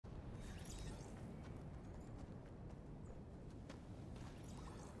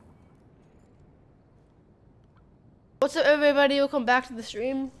What's up, everybody? Welcome back to the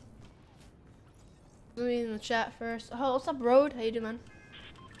stream. Let me in the chat first. Oh, what's up, Road? How you doing, man?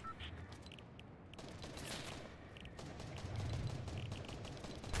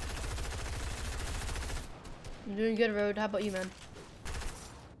 I'm doing good, Road. How about you, man?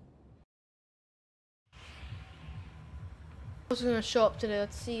 Who's gonna show up today?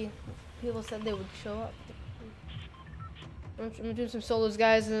 Let's see. People said they would show up. I'm doing some solos,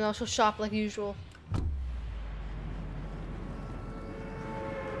 guys, and then I'll shop like usual.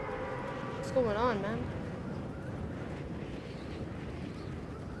 What's going on, man?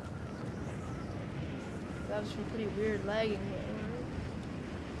 That was some pretty weird lagging here.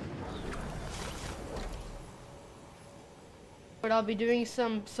 But I'll be doing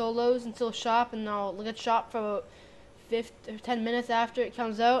some solos until shop, and I'll look at shop for about 10 minutes after it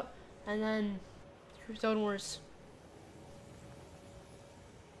comes out, and then Zone Wars.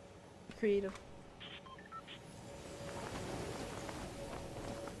 Creative.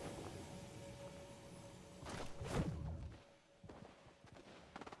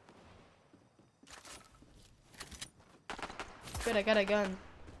 Good, I got a gun.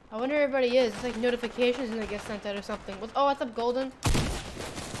 I wonder where everybody is. It's like notifications gonna get sent out or something. Oh, what's up, Golden?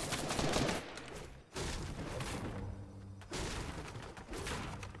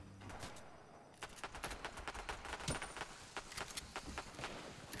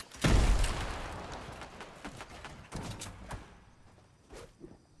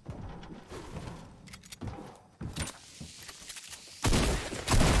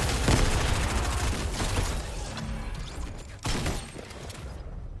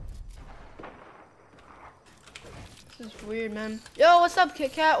 This is weird, man. Yo, what's up,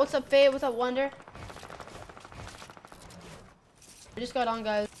 Kit Kat? What's up, Fade? What's up, Wonder? I just got on,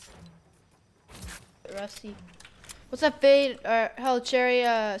 guys. Rusty. What's up, Fade? Hello,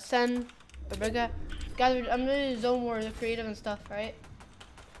 Cherry, Sen, Rebecca. Guys, I'm doing Zone Wars, the creative and stuff, right?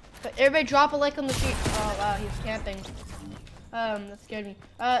 But everybody drop a like on the street. Oh, wow, he's camping. That scared me.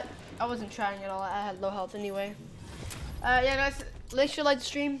 I wasn't trying at all. I had low health anyway. Yeah, guys, make sure you like the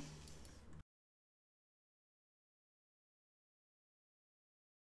stream.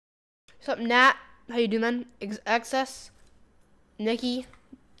 What's up, Nat? How you doing, man? Access, Nikki.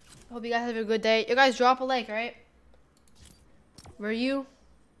 Hope you guys have a good day. You guys drop a like, right? Where are you?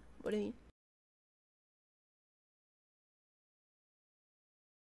 What do you mean?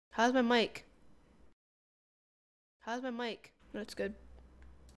 How's my mic? How's my mic? No, it's good.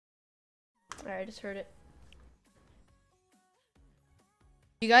 Alright, I just heard it.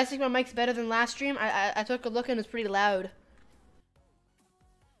 You guys think my mic's better than last stream? I took a look and it's pretty loud.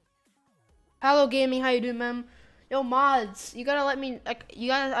 Hello, Gaming. How you doing, man? Yo, mods, you gotta let me, like, you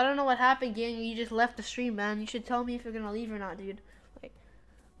guys, I don't know what happened, gang. You just left the stream, man. You should tell me if you're gonna leave or not, dude.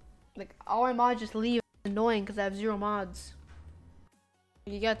 Like all my mods just leave. It's annoying because I have 0 mods.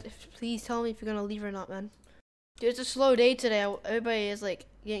 You got, please tell me if you're gonna leave or not, man. Dude, it's a slow day today. Everybody is like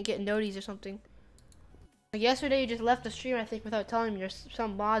getting noties or something. Like yesterday, you just left the stream, I think, without telling me. Or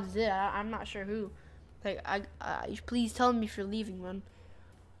some mods did. I'm not sure who. Like, please tell me if you're leaving, man.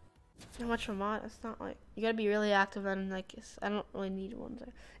 Not much for mod. It's not like you gotta be really active, and like I don't really need one.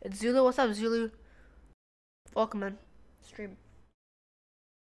 It's Zulu. What's up, Zulu? Welcome, man. Stream.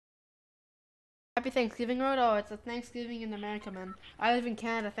 Happy Thanksgiving, Road. Oh, it's a Thanksgiving in America, man. I live in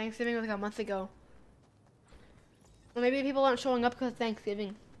Canada. Thanksgiving was like a month ago. Well, maybe people aren't showing up because of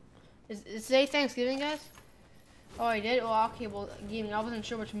Thanksgiving. Is today Thanksgiving, guys? Oh, I did. Oh, okay. Well, gaming. I wasn't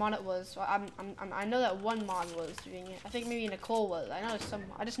sure which mod it was. So I know that one mod was doing it. I think maybe Nicole was. I know some.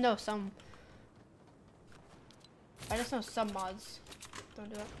 I just know some mods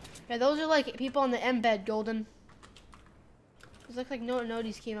don't do it. Yeah, those are like people on the embed, Golden. It looks like no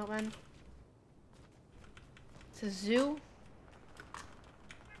noties came out, man. It's a zoo.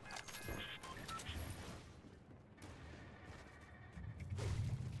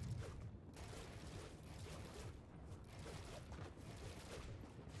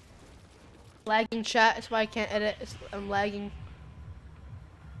 Lagging chat, that's why I can't edit. I'm lagging.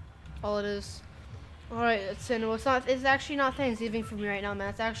 All it is. Alright, it's actually not Thanksgiving for me right now, man.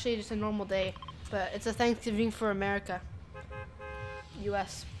 It's actually just a normal day. But it's a Thanksgiving for America.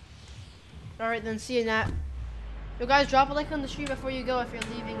 US. Alright, then see you, Nat. Yo, guys, drop a like on the stream before you go if you're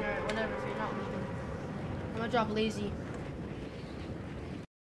leaving or whatever, if you're not leaving. I'm gonna drop lazy.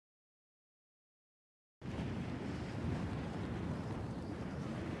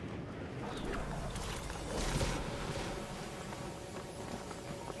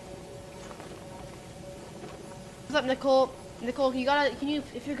 What's up, Nicole? Nicole,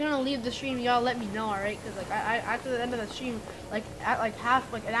 if you're gonna leave the stream, you gotta let me know, alright? Cause like I after the end of the stream, like at like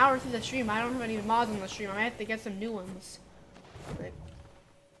an hour through the stream, I don't have any mods on the stream. I might have to get some new ones. Like,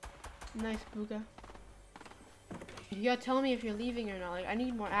 nice, Buka. You gotta tell me if you're leaving or not. Like I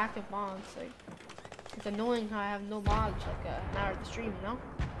need more active mods. Like it's annoying how I have no mods like an hour of the stream, you know?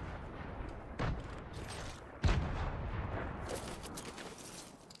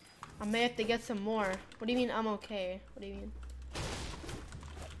 I may have to get some more. What do you mean I'm okay? What do you mean?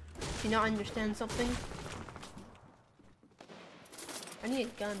 Do you not understand something? I need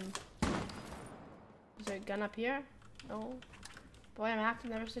a gun. Is there a gun up here? No. Boy, I'm active.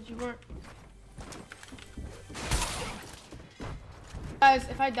 Never said you weren't. Guys,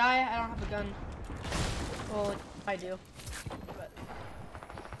 if I die, I don't have a gun. Well, I do. But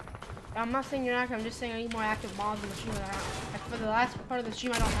I'm not saying you're active. I'm just saying I need more active mods in the stream. Like, for the last part of the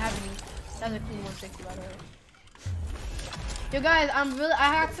stream, I don't have any. That's a clean 160, by the way. Yo guys, I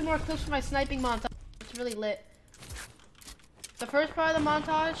had some more clips for my sniping montage. It's really lit. The first part of the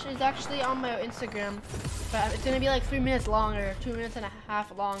montage is actually on my Instagram, but it's gonna be like 3 minutes long or 2 minutes and a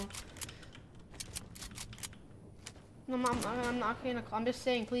half long. No, I'm not gonna. I'm just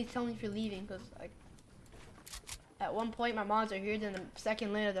saying, please tell me if you're leaving, cause like at one point my mods are here, then a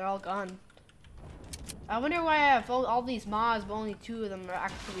second later they're all gone. I wonder why I have all these mods, but only 2 of them are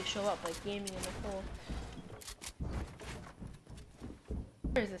actually show up, like gaming and Nicole.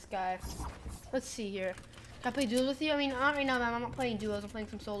 Where is this guy? Let's see here. Can I play duos with you? I mean, not right now, man. I'm not playing duos. I'm playing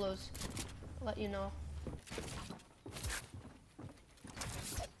some solos. I'll let you know.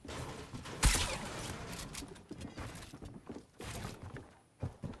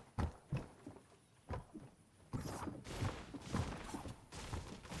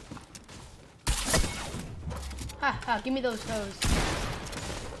 Ha ha, give me those toes.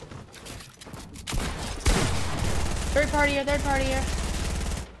 Third party here, third party here.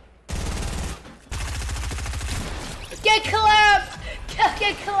 Get clapped!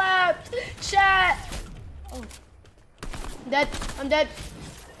 Get clapped! Chat! Oh. I'm dead. I'm dead.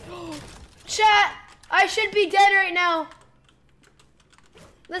 Chat! I should be dead right now.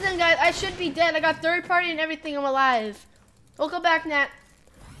 Listen, guys, I should be dead. I got third party and everything. I'm alive. Welcome back, Nat.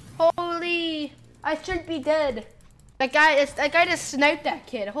 Holy. I should be dead. That guy just sniped that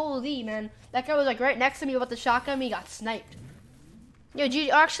kid. Holy, man. That guy was like right next to me with the shotgun. He got sniped. Yo,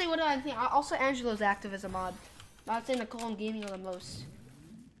 G, actually, what do I think? Also, Angelo's active as a mod. I'd say Nicole and gaming are the most.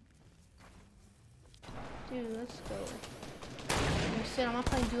 Dude, let's go. Like I said, I'm not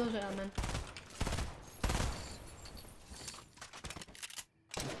playing duos right now, man.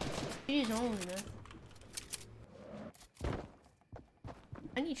 Jeez, only, man.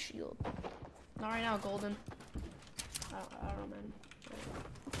 I need shield. Not right now, golden. I don't know, man.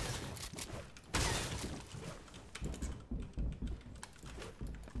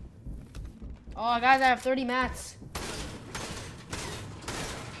 Oh, guys, I have 30 mats.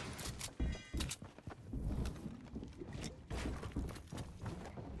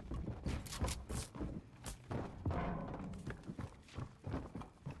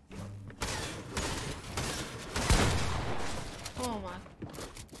 Oh my.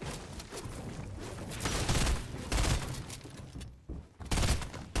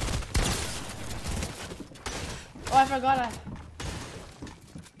 Oh, I forgot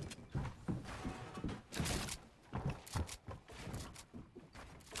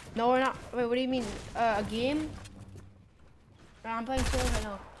No, we're not. Wait, what do you mean? A game? No, I'm playing solos right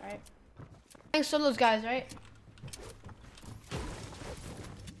now, right? Playing solos, guys, right?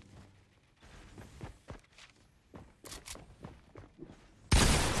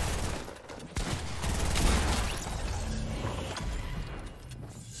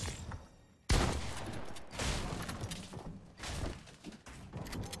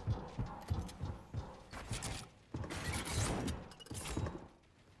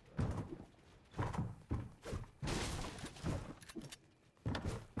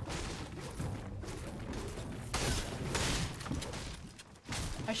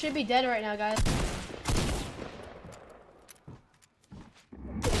 I should be dead right now, guys.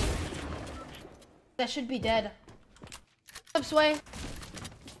 I should be dead. What's up, Sway?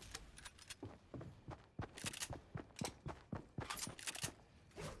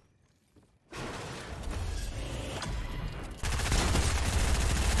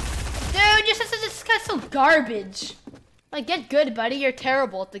 Dude, this guy's so garbage. Like, get good, buddy. You're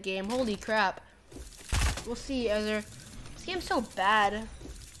terrible at the game. Holy crap. We'll see, Ezra. This game's so bad.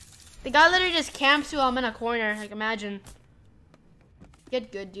 The guy literally just camps while I'm in a corner. Like, imagine.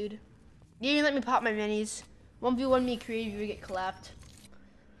 Get good, dude. You didn't let me pop my minis. 1v1 me creative, you get clapped.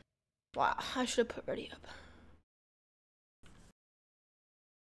 Wow, I should have put ready up.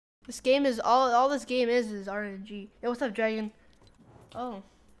 This game is all this game is RNG. Hey, what's up, Dragon? Oh,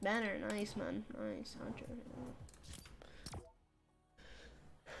 banner, nice man, nice Hunter.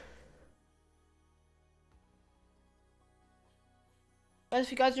 Guys,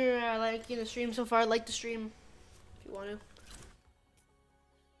 if you guys are liking the stream so far, like the stream if you want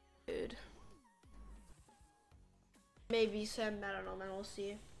to. Dude. Maybe some, I don't know, man. We'll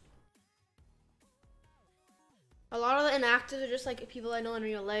see. A lot of the inactives are just like people I know in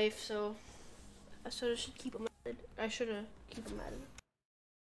real life, so I sort of should keep them added. I should have keep them added.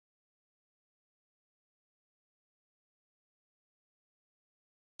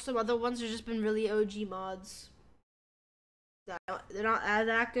 Some other ones have just been really OG mods. They're not as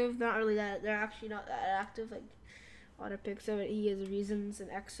active. Not really that. They're actually not that active. Like Otter picks of it. He has reasons, and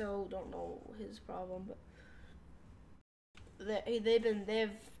EXO don't know his problem, but they've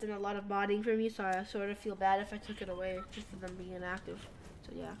done a lot of modding for me, so I sort of feel bad if I took it away just for them being inactive.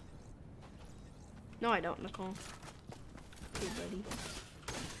 So yeah. No, I don't, Nicole. Hey, buddy.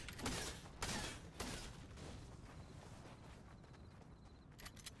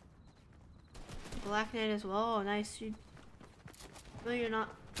 Black Knight as well. Oh, nice, dude. No, you're not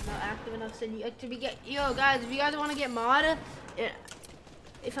active enough. So you to be yo guys, if you guys want to get mod,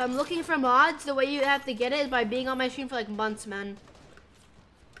 if I'm looking for mods, the way you have to get it is by being on my stream for like months, man.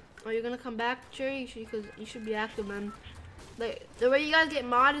 Oh, you're gonna come back, Cherry? Because you should be active, man. Like the way you guys get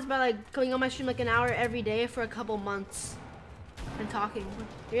mod is by like coming on my stream like an hour every day for a couple months and talking.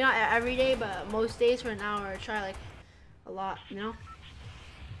 You're not every day, but most days for an hour. Try like a lot, you know.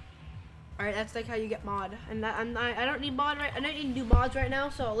 All right, that's like how you get mod. And I don't need mod right. I don't need to do mods right now,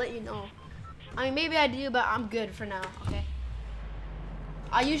 so I'll let you know. I mean, maybe I do, but I'm good for now. Okay.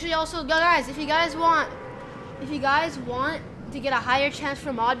 I usually also, guys, if you guys want to get a higher chance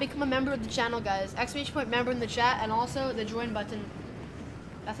for mod, become a member of the channel, guys. ! member in the chat, and also the join button.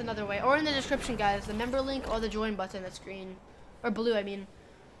 That's another way. Or in the description, guys, the member link or the join button that's green or blue. I mean,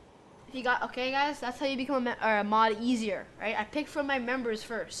 if you got okay, guys, that's how you become a mod easier, right? I pick from my members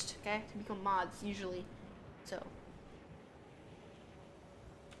first, okay, to become mods usually. So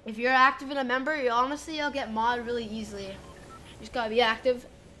if you're active in a member, you'll get mod really easily. You just gotta be active.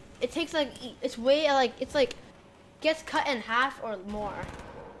 It takes like it's like gets cut in half or more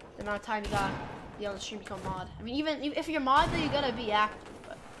the amount of time you gotta be on the stream become mod. I mean, even if you're mod, though, you gotta be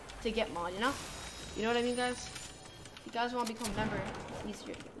active to get mod. You know what I mean, guys? If you guys want to become a member, it's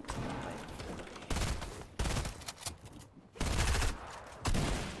easier.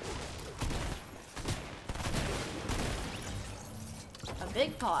 A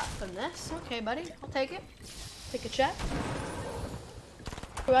big pot from this. Okay, buddy, I'll take it. Take a check.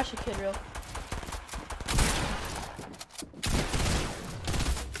 Rush a kid real.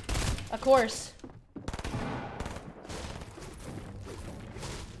 Of course.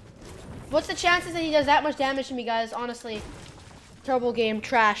 What's the chances that he does that much damage to me, guys? Honestly. Terrible game.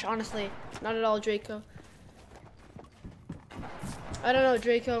 Trash, honestly. Not at all, Draco. I don't know,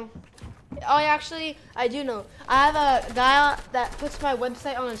 Draco. Oh, actually, I do know. I have a guy that puts my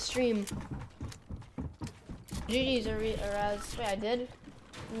website on a stream. GG's or as... Wait, I did?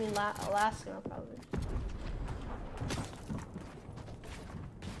 I mean, Alaska, probably.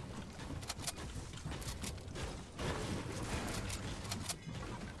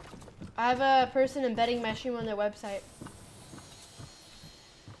 I have a person embedding my stream on their website.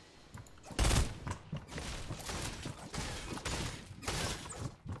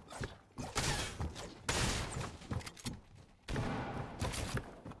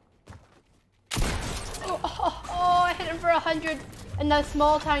 Oh, I hit him for 100 in that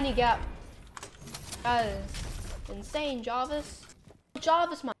small, tiny gap. That is insane, Jarvis.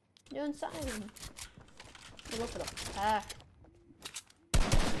 Jarvis, man. You're insane. Go for the pack.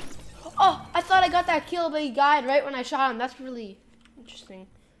 Oh, I thought I got that kill, but he died right when I shot him. That's really interesting.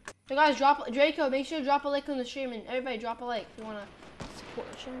 So guys, Draco, make sure to drop a like on the stream, and everybody drop a like if you want to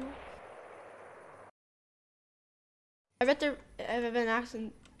support the channel. I've been an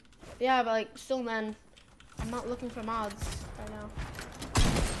accident. Yeah, but like, still, man, I'm not looking for mods right now.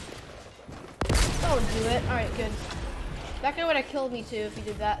 Don't do it. Alright, good. That guy would have killed me too if he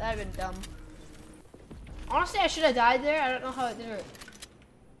did that. That would have been dumb. Honestly, I should have died there. I don't know how it didn't.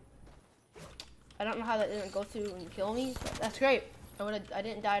 I don't know how that didn't go through and kill me. But that's great. I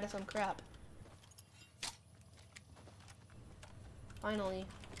didn't die to some crap. Finally.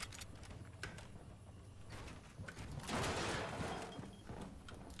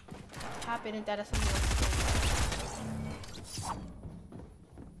 Happy I didn't die to someone else.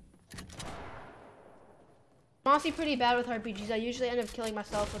 I'm honestly pretty bad with RPGs. I usually end up killing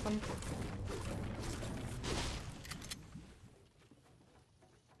myself with them.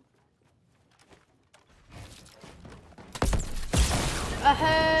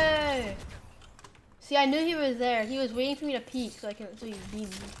 Hey! See, I knew he was there. He was waiting for me to peek so he could beam me.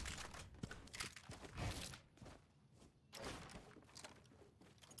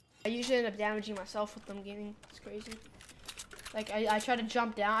 I usually end up damaging myself with them gaming. It's crazy. Like, I try to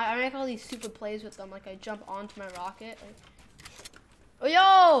jump down. I make all these super plays with them. Like, I jump onto my rocket. Like, oh,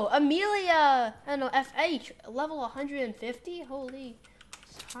 yo! Amelia! I don't know, FH. Level 150? Holy.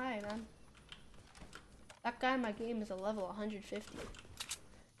 It's high, man. That guy in my game is a level 150.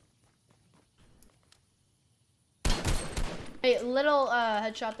 Hey, little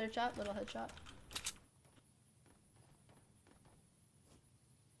headshot there, chat. Little headshot.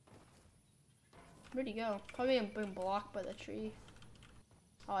 Where'd he go? Probably being blocked by the tree.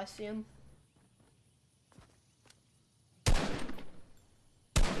 Oh, I see him.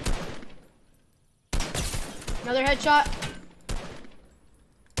 Another headshot.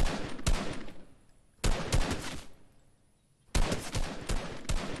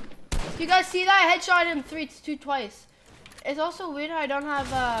 You guys see that? I headshot him twice. It's also weird how I don't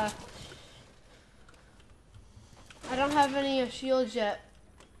have any shields yet.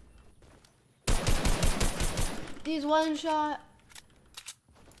 These one shot.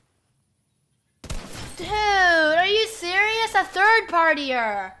 Dude, are you serious? A third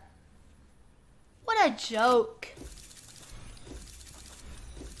partier. What a joke.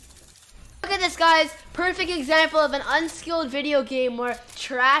 Look at this, guys. Perfect example of an unskilled video game where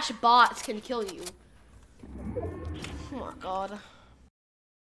trash bots can kill you. Oh my god.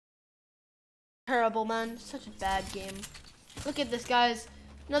 Terrible, man. Such a bad game. Look at this, guys.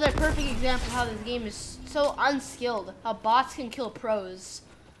 Another perfect example of how this game is so unskilled. How bots can kill pros.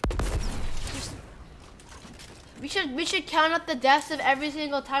 We should count up the deaths of every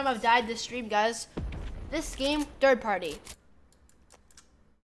single time I've died this stream, guys. This game, third party.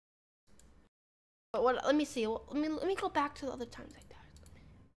 But what? Let me see. Well, let me go back to the other times I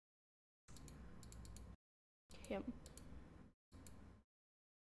died.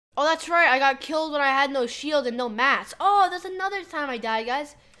 Oh, that's right. I got killed when I had no shield and no mats. Oh, there's another time I died,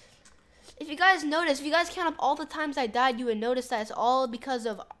 guys. If you guys notice, if you guys count up all the times I died, you would notice that it's all because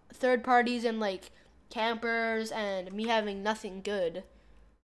of third parties and like campers and me having nothing good.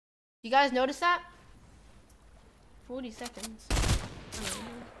 You guys notice that? 40 seconds. I don't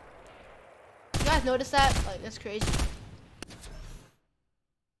know. You guys notice that? Like, that's crazy.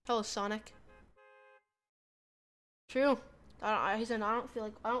 Hello, Sonic. True. He said, I don't feel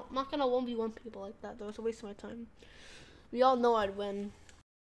like, I'm not gonna 1v1 people like that though. It's a waste of my time. We all know I'd win.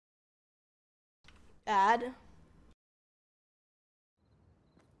 Add.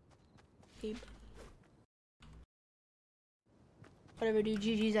 Keep. Whatever, dude.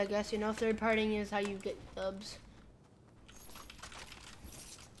 GG's, I guess. You know, third partying is how you get dubs.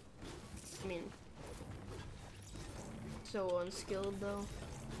 I mean, so unskilled though.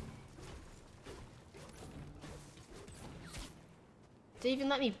 They even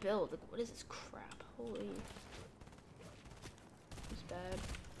let me build. Like, what is this crap? Holy. It's bad.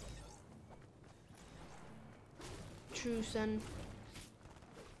 True, son.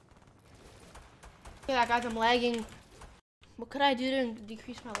 Look at that, guys. I'm lagging. What could I do to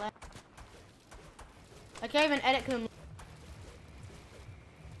decrease my lag? I can't even edit because I'm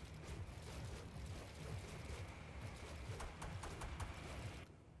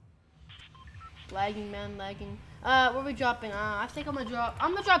lagging, man, lagging. Where are we dropping? I think I'm gonna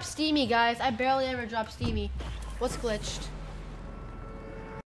drop Steamy, guys. I barely ever drop Steamy. What's glitched?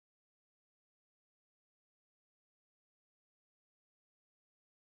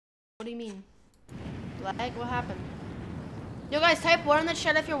 What do you mean? Lag? What happened? Yo, guys, type 1 in the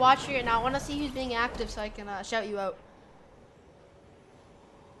chat if you're watching it now. I want to see who's being active so I can shout you out.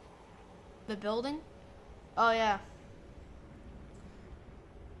 The building? Oh, yeah.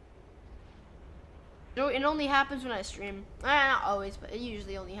 No, it only happens when I stream. Not always, but it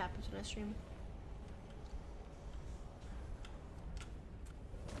usually only happens when I stream.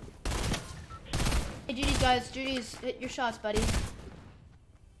 Hey, Judy's, guys. Judy's, hit your shots, buddy.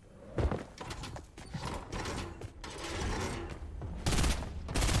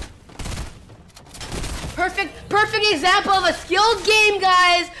 Perfect example of a skilled game,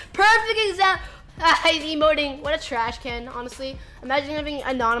 guys. Perfect example. He's emoting. What a trash can, honestly. Imagine having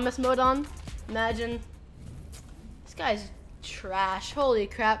anonymous mode on. Imagine. This guy's trash. Holy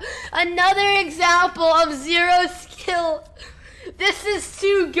crap. Another example of zero skill. This is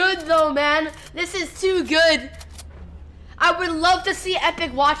too good though, man. This is too good. I would love to see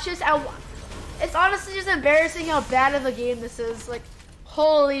Epic watch this. It's honestly just embarrassing how bad of a game this is. Like,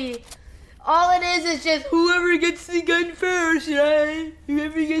 holy. All it is just whoever gets the gun first, right?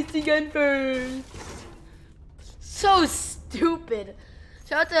 Whoever gets the gun first. So stupid.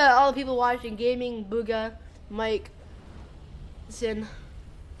 Shout out to all the people watching, Gaming, Booga, Mike, Sin.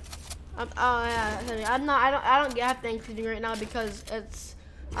 Oh yeah, I don't have Thanksgiving right now because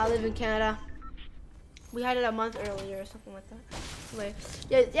I live in Canada. We had it a month earlier or something like that. Anyway,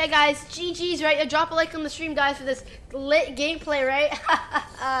 yeah, guys, GG's, right? Drop a like on the stream, guys, for this lit gameplay, right?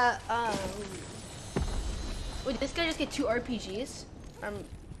 Wait, did this guy just get 2 RPGs?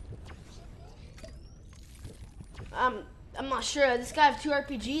 I'm not sure. This guy have 2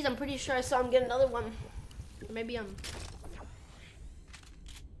 RPGs. I'm pretty sure I saw him get another one. Maybe I'm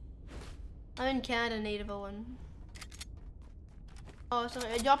in Canada, native Owen. Oh, so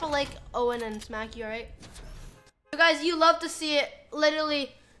drop a like, Owen, and smack you, alright? So guys, you love to see it.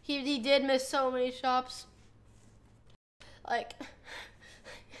 Literally, he did miss so many shops. Like,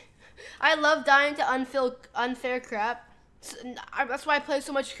 I love dying to unfair crap. That's why I play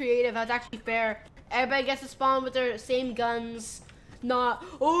so much creative. That's actually fair. Everybody gets to spawn with their same guns. Not,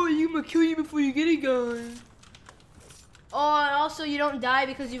 oh, you gonna kill you before you get a gun. Oh, and also you don't die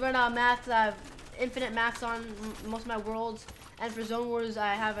because you run out of math. I have infinite max on most of my worlds. And for Zone Wars,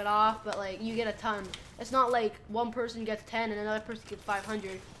 I have it off, but like, you get a ton. It's not like one person gets 10 and another person gets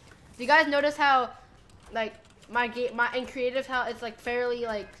 500. Do you guys notice how, like, in creative, how it's like fairly,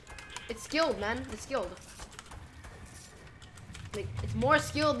 like, it's skilled, man. It's skilled. Like, it's more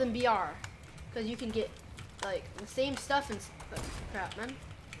skilled than BR. Because you can get, like, the same stuff and crap, man.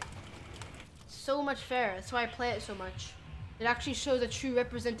 So much fair. That's why I play it so much. It actually shows a true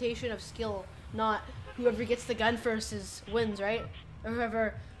representation of skill, not whoever gets the gun first wins, right? Or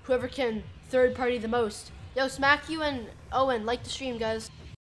whoever can third party the most. Yo, Smack you and Owen, like the stream, guys.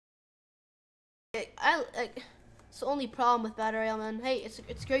 It's the only problem with Battle Royale, man. Hey, it's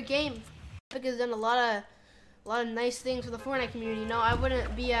a great game. Epic has done a lot of nice things for the Fortnite community. You know, I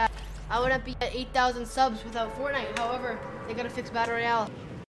wouldn't be at 8,000 subs without Fortnite. However, they gotta fix Battle Royale.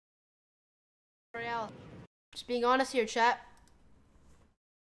 Just being honest here, chat.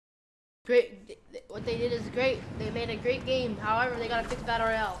 Great. What they did is great. They made a great game. However, they gotta fix Battle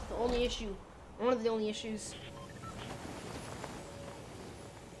Royale. The only issue. One of the only issues.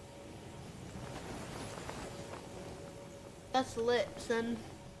 That's lit, son.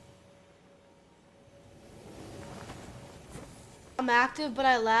 I'm active, but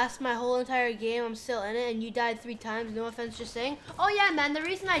I last my whole entire game. I'm still in it, and you died 3 times. No offense, just saying. Oh yeah, man. The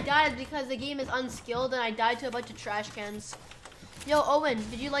reason I died is because the game is unskilled, and I died to a bunch of trash cans. Yo, Owen,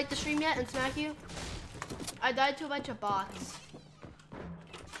 did you like the stream yet and Smack you? I died to a bunch of bots.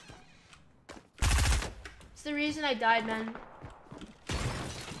 It's the reason I died, man.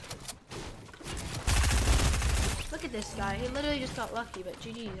 Look at this guy. He literally just got lucky, but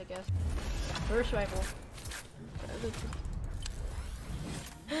GG's, I guess. First rifle.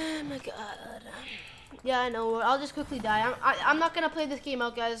 Oh my god. Yeah, I know. I'll just quickly die. I'm not gonna play this game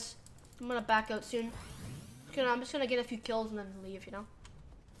out, guys. I'm gonna back out soon. I'm just gonna get a few kills and then leave, you know?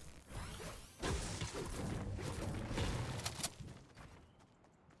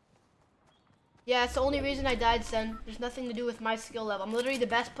 Yeah, it's the only reason I died, Sen. There's nothing to do with my skill level. I'm literally the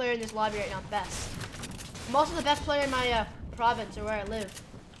best player in this lobby right now. Best. I'm also the best player in my province, or where I live.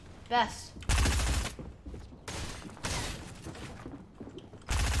 Best.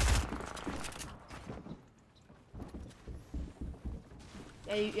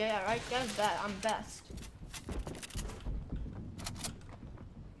 Yeah, right? That's bad. I'm best.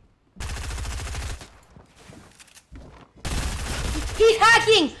 He's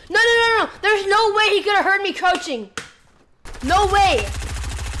hacking! No. There's no way he could have heard me crouching. No way.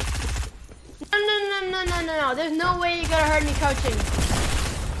 No. There's no way he could have heard me crouching.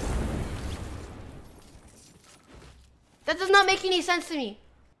 That does not make any sense to me.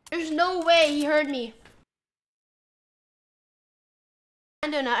 There's no way he heard me.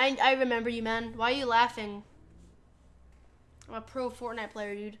 I remember you, man. Why are you laughing? I'm a pro Fortnite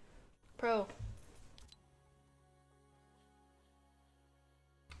player, dude. Pro.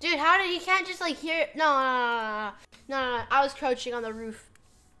 Dude, how did he can't just like hear? No. I was crouching on the roof.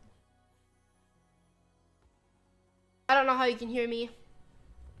 I don't know how you can hear me.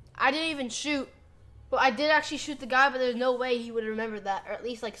 I didn't even shoot. Well, I did actually shoot the guy, but there's no way he would remember that, or at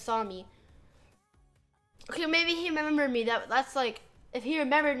least like saw me. Okay, maybe he remembered me. That's like, if he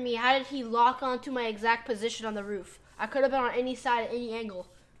remembered me, how did he lock onto my exact position on the roof? I could have been on any side, at any angle.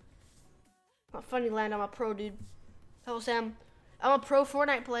 Not funny, Lando. I'm a pro, dude. Hello, Sam. I'm a pro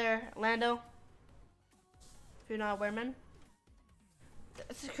Fortnite player, Lando. If you're not aware, man.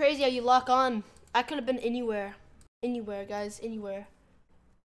 It's crazy how you lock on. I could have been anywhere. Anywhere, guys. Anywhere.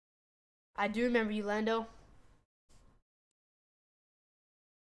 I do remember you, Lando.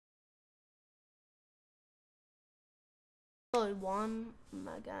 One. Oh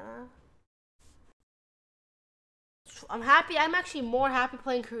my god. I'm happy. I'm actually more happy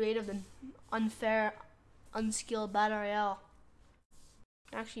playing creative than unfair, unskilled battle royale.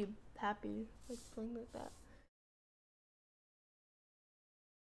 I'm actually happy like playing like that.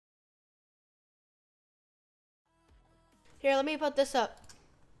 Here, let me put this up.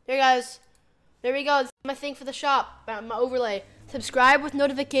 Here, guys. There we go. This is my thing for the shop. My overlay. Subscribe with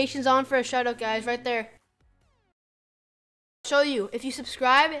notifications on for a shout out, guys. Right there. I'll show you. If you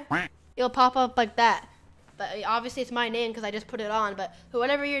subscribe, it'll pop up like that. But obviously it's my name because I just put it on. But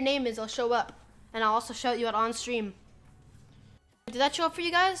whatever your name is, it'll show up. And I'll also shout you out on stream. Did that show up for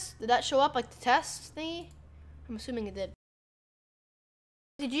you guys? Did that show up like the test thingy? I'm assuming it did.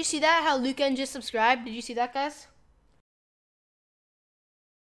 Did you see that? How Lukend just subscribed? Did you see that, guys?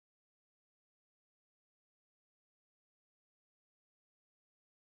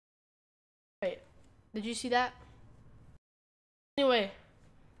 Wait. Did you see that? Anyway.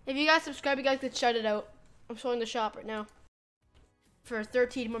 If you guys subscribe, you guys could shout it out. I'm showing the shop right now. For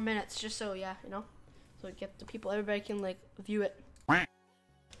 13 more minutes, just so, yeah, you know? So we get the people, everybody can, like, view it.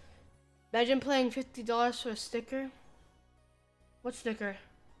 Imagine paying $50 for a sticker. What sticker?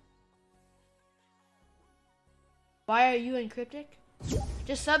 Why are you encryptic?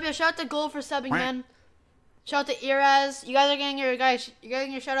 Just sub your shout out to Gold for subbing, man. Shout out to Iraz. You guys are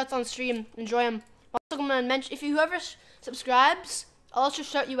getting your shout outs on stream. Enjoy them. Also, I'm gonna mention if whoever subscribes, I'll also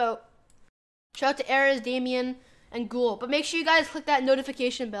shout you out. Shout out to Iraz, Damien, and Ghoul. But make sure you guys click that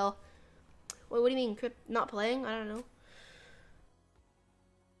notification bell. Wait, what do you mean? Not playing? I don't know.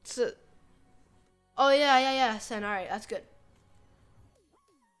 So, oh yeah, Sen. Alright, that's good.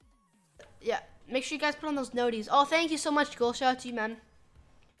 Yeah, make sure you guys put on those noties. Oh, thank you so much, Ghoul. Shout out to you, man.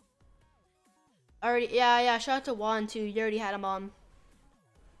 Already, yeah. Shout out to Juan too. You already had him on.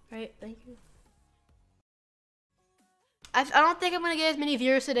 Right, thank you. I don't think I'm gonna get as many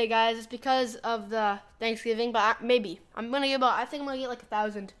viewers today, guys. It's because of the Thanksgiving, but maybe I'm gonna get about. I think I'm gonna get like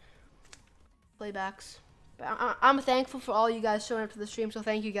 1,000 playbacks. But I'm thankful for all you guys showing up to the stream, so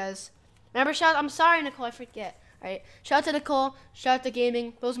thank you guys. Remember, I'm sorry, Nicole, I forget. All right, shout out to Nicole. Shout out to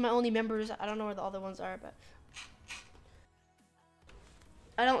Gaming. Those are my only members. I don't know where the other ones are, but.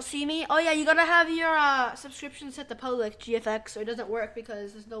 I don't see me. Oh yeah, you gotta have your subscription set to public GFX, or it doesn't work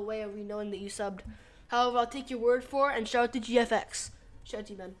because there's no way of me knowing that you subbed. However, I'll take your word for it and shout out to GFX. Shout out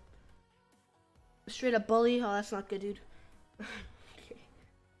to you, man. Straight up bully. Oh, that's not good, dude. Okay.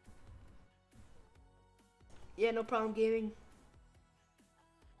 Yeah, no problem, Gaming.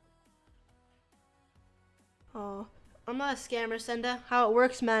 Oh, I'm not a scammer, Senda. How it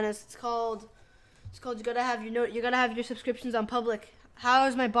works, man, is it's called you gotta have your subscriptions on public. How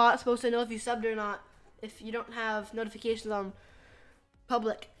is my bot supposed to know if you subbed or not if you don't have notifications on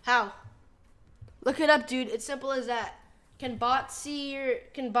public? How? Look it up, dude. It's simple as that. Can bots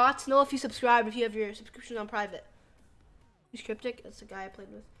know if you subscribe if you have your subscription on private? Who's cryptic? That's the guy I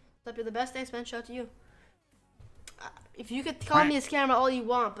played with. What's up, you're the best. Thanks, man. Shout out to you. If you could call me a scammer all you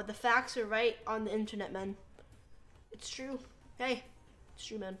want, but the facts are right on the internet, man. It's true. Hey, it's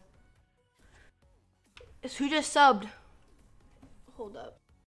true, man. It's who just subbed. Hold up.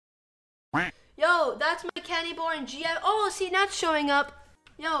 Yo, that's my Candy Bar and GF. Oh, see, that's showing up.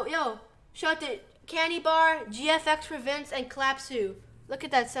 Yo. Shout out to Candy Bar, GFX for Vince, and Clapsu. Look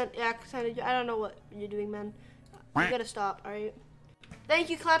at that. I don't know what you're doing, man. You gotta stop, alright? Thank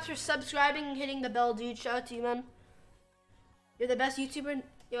you, Claps, for subscribing and hitting the bell, dude. Shout out to you, man. You're the best YouTuber.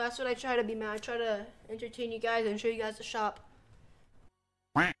 Yo, that's what I try to be, man. I try to entertain you guys and show you guys the shop.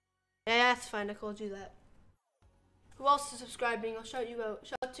 Yeah, that's fine. Nicole, do that. Who else is subscribing? I'll shout you out.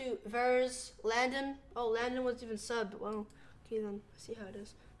 Shout out to Vers, Landon. Oh, Landon wasn't even subbed. Wow. Okay, then. Let's see how it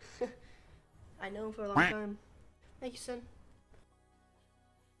is. I know him for a long time. Thank you, son.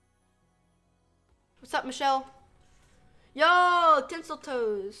 What's up, Michelle? Yo, Tinsel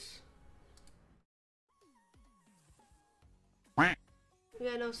Toes.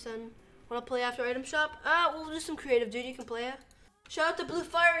 Yeah, no, son. Wanna play after item shop? We'll do some creative, dude. You can play it. Shout out to Blue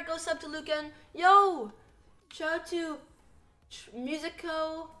Fire. Go sub to Lukend. Yo! Shout out to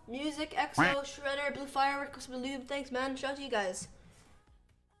Musico, Music, EXO, Shredder, Blue Fireworks, Blue. Thanks, man. Shout out to you guys.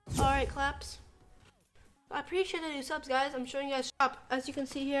 Alright, Claps. I appreciate the new subs, guys. I'm showing you guys shop. As you can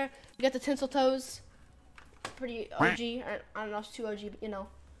see here, we got the Tinsel Toes. Pretty OG. I don't know if it's too OG, but you know.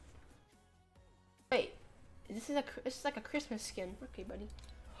 Wait. This is like a Christmas skin. Okay, buddy.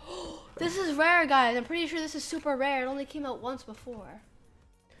 This is rare, guys. I'm pretty sure this is super rare. It only came out once before.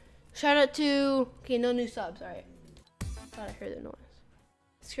 Shout out to... Okay, no new subs. Alright. Thought I heard the noise.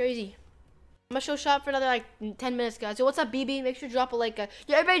 It's crazy. I'm gonna show shop for another like 10 minutes, guys. Yo, what's up, BB? Make sure to drop a like. Yeah,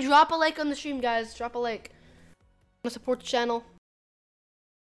 everybody drop a like on the stream, guys. Drop a like. to support the channel.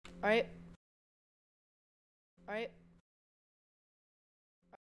 Alright? Alright?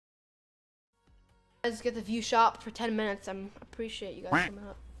 Guys, get the view shop for 10 minutes. I appreciate you guys coming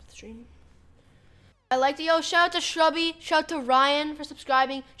up to the stream. I like to, yo, shout out to Shrubby, shout out to Ryan for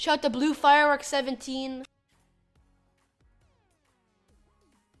subscribing, shout out to Blue Fireworks 17.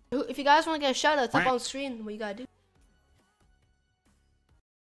 If you guys want to get a shout out, it's up on screen. What you gotta do?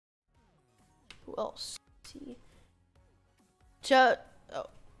 Who else? See. Shout. Oh.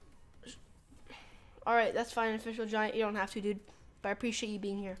 All right, that's fine. Official Giant, you don't have to, dude. But I appreciate you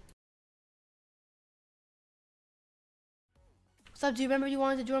being here. What's up? Do you remember you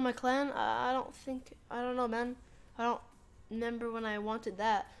wanted to join my clan? I don't know, man. I don't remember when I wanted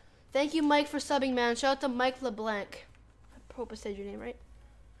that. Thank you, Mike, for subbing, man. Shout out to Mike LeBlanc. I hope I said your name right.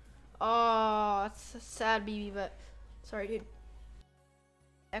 Oh, that's a sad BB, but sorry, dude.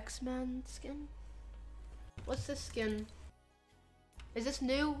 X-Men skin? What's this skin? Is this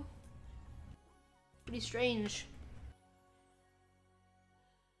new? Pretty strange.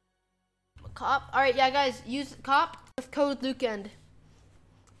 Cop? Alright, yeah, guys, use cop with code Lukend.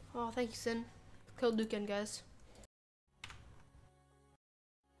 Oh, thank you, Sin. Code Lukend, guys.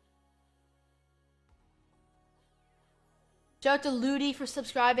 Shout out to Ludi for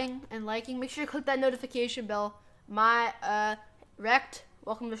subscribing and liking. Make sure you click that notification bell. My, Wrecked.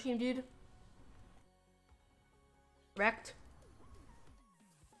 Welcome to the stream, dude. Wrecked.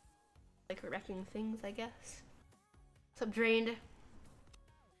 Like wrecking things, I guess. Sub Drained.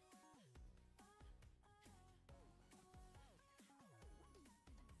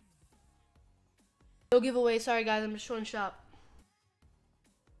 No giveaway. Sorry, guys. I'm just showing shop.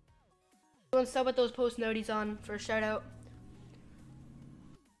 Everyone sub with those post noties on for a shout out.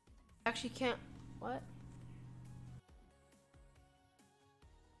 Actually can't. What?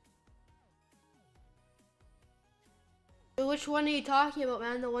 So which one are you talking about,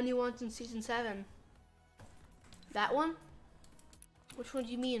 man? The one you want in season 7? That one? Which one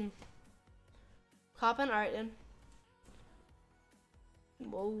do you mean? Coppin? Alright then.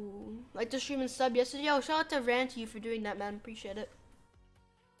 Whoa. Like the stream and sub yesterday. Yo, shout out to Rant you for doing that, man. Appreciate it.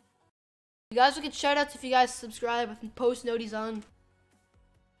 You guys will get shout outs if you guys subscribe with post noties on.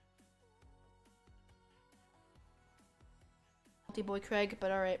 Boy Craig,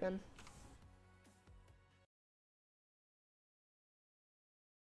 but alright, man.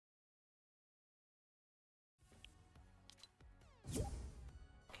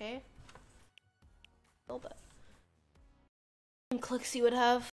 Okay. A little bit. And clicks you would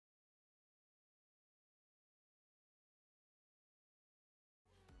have.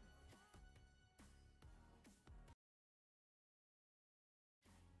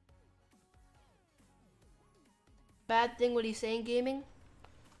 Bad thing what he's saying, gaming?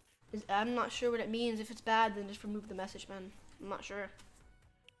 Is I'm not sure what it means. If it's bad, then just remove the message, man. I'm not sure.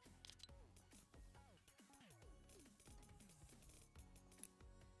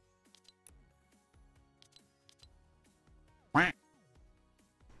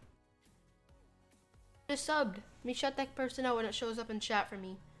 Just subbed. Let me shut that person out when it shows up in chat for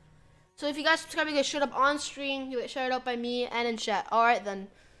me. So if you guys subscribe, you get shut up on stream. You get shouted out by me and in chat. Alright then.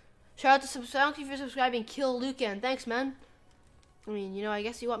 Shout out to thank you for subscribing. Kill Lukend. Thanks, man. I mean, you know, I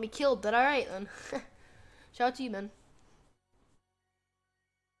guess you want me killed, but alright then. Shout out to you, man.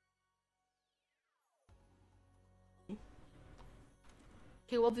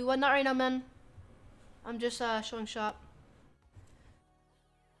 Okay, 1v1, not right now, man. I'm just showing shop.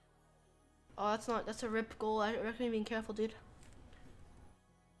 Oh, that's a rip goal. I recommend being careful, dude.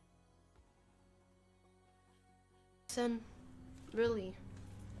 Sen, really?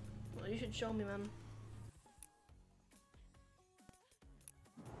 Well, you should show me, man.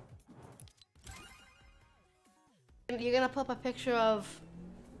 You're gonna put up a picture of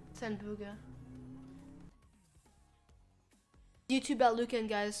Sen Booga. YouTube.Lukend,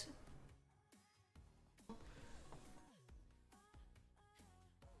 guys.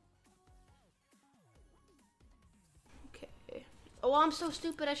 Okay. Oh, I'm so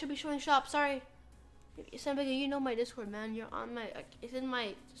stupid. I should be showing shop. Sorry. Sen Booga, you know my Discord, man. You're on my. It's in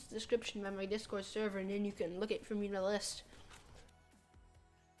my description, man. My Discord server, and then you can look it from the list.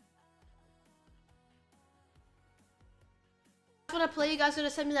 I want to play. You guys are gonna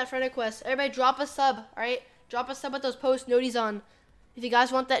send me that friend request. Everybody, drop a sub. All right, drop a sub with those post noties on. If you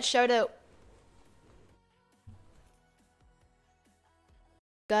guys want that shout out,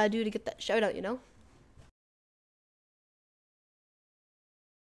 gotta do to get that shout out, you know.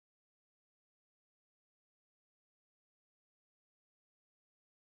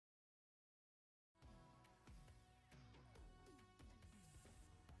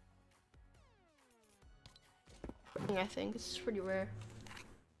 I think it's pretty rare.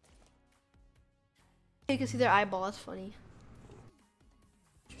 You can see their eyeball. That's funny.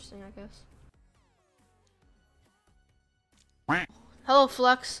 Interesting, I guess. Hello,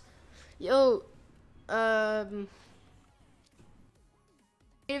 Flux. Yo,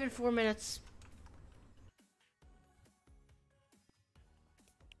 even 4 minutes.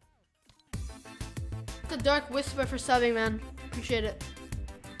 The Dark Whisper for subbing, man. Appreciate it.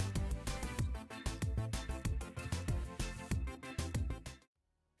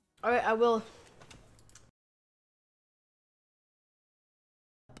 All right, I will.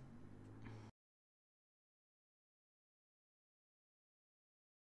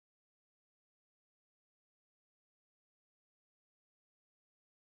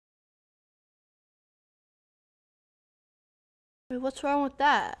 Wait, what's wrong with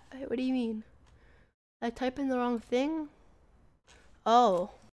that? What do you mean? I type in the wrong thing? Oh.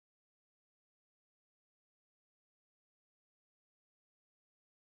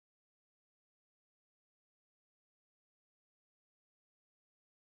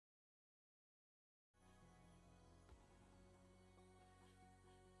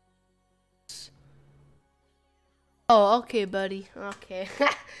 Oh, okay, buddy. Okay.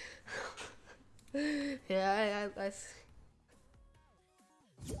 Yeah, I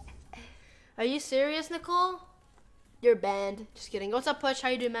Are you serious, Nicole? You're banned. Just kidding. What's up, Push? How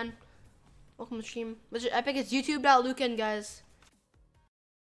you doing, man? Welcome to the stream. What's your epic? It's youtube.lukend, guys.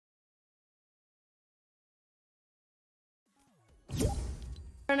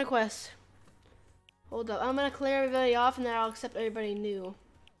 Turn a quest. Hold up. I'm gonna clear everybody off and then I'll accept everybody new.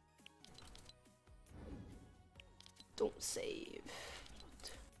 Don't save.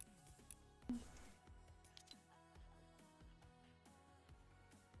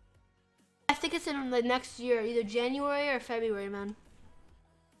 I think it's in the next year, either January or February, man.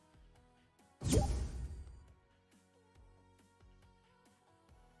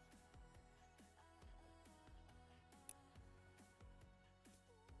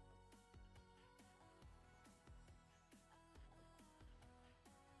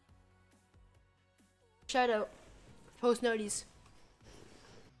 Shout out. Post noties.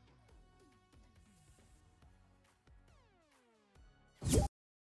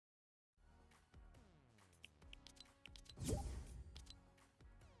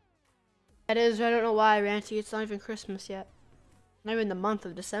 That is, I don't know why, Ranty. It's not even Christmas yet. Not even the month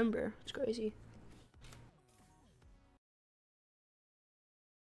of December. It's crazy.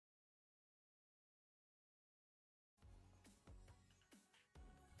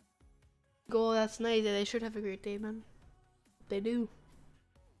 Goal, that's nice. They should have a great day, man. They do.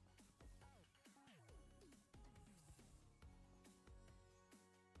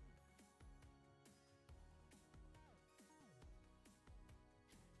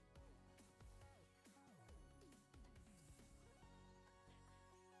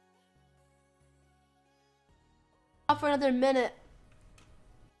 For another minute.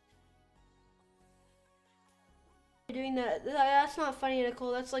 You're doing that. That's not funny,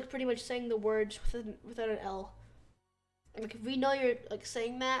 Nicole. That's like pretty much saying the words without an L. Like if we know you're like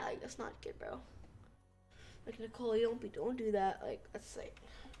saying that, like that's not good, bro. Like Nicole, you don't do that. Like that's like.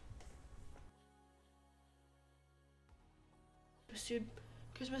 Dude,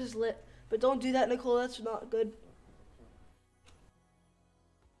 Christmas is lit, but don't do that, Nicole. That's not good.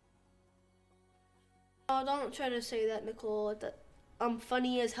 Oh, don't try to say that, Nicole. That I'm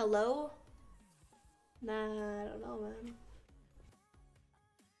funny as hello. Nah, I don't know, man.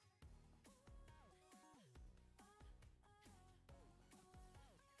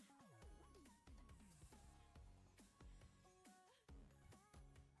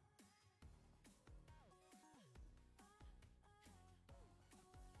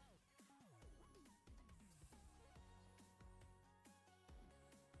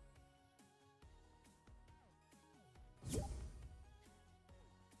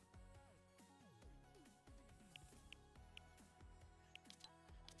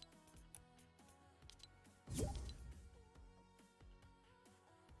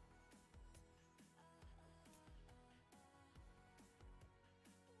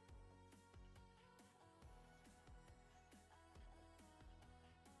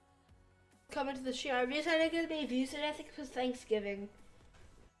 Coming to the stream. I really didn't get any views today. I think it was Thanksgiving.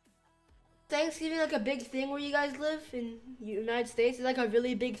 Thanksgiving like a big thing where you guys live in the United States? Is like a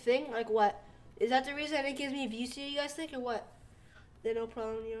really big thing? Like what? Is that the reason I didn't give me views to you guys think or what? Then no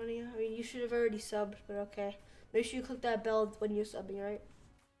problem, you know. I mean, you should have already subbed, but okay. Make sure you click that bell when you're subbing, right?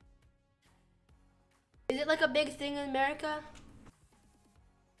 Is it like a big thing in America?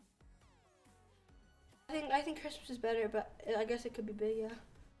 I think Christmas is better, but I guess it could be big, yeah.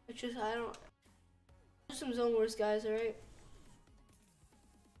 It's just I don't Do some zone wars, guys, alright?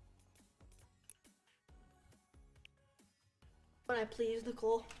 When I please,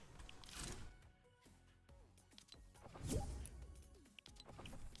 Nicole.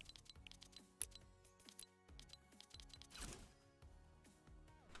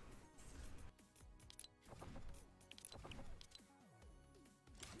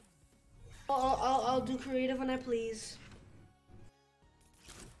 I'll do creative when I please.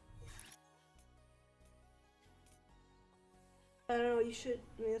 I don't know, you should.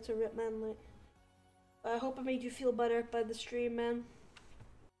 I mean, that's a rip, man. Like, I hope I made you feel better by the stream, man.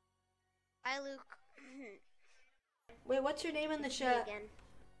 Hi, Luke. Wait, what's your name in the chat?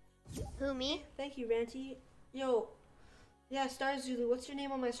 Again. Who, me? Thank you, Ranty. Yo, yeah, Star Zulu. What's your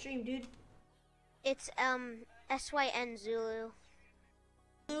name on my stream, dude? It's SYN Zulu.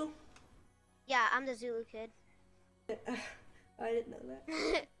 Zulu? Yeah, I'm the Zulu kid. I didn't know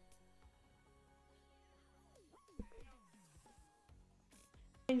that.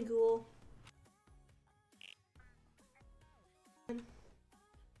 Cool.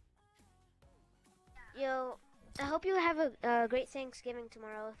 Yo, I hope you have a great Thanksgiving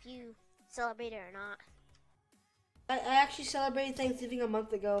tomorrow, if you celebrate it or not. I actually celebrated Thanksgiving a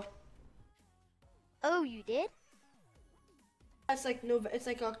month ago. Oh, you did? It's like it's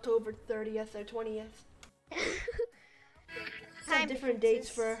like October 30th or 20th. Have different dates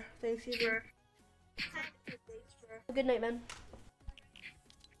for Thanksgiving. Good night, man.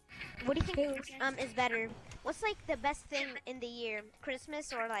 What do you think is better? What's like the best thing in the year?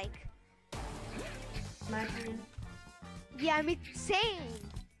 Christmas or like? My opinion. Yeah, I mean, same.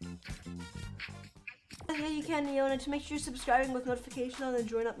 Yeah, you can, Leona. Just make sure you're subscribing with notification on and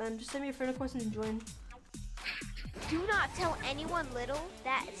join up, man. Just send me a friend request and join. Do not tell anyone little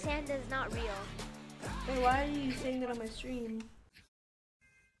that Santa is not real. Hey, why are you saying that on my stream?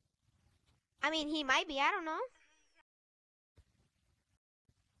 I mean, he might be. I don't know.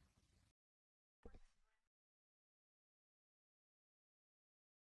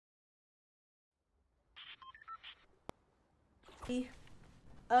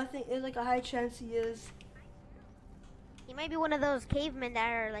 I think there's like a high chance he is. He might be one of those cavemen that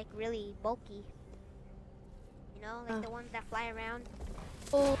are like really bulky. You know, like the ones that fly around.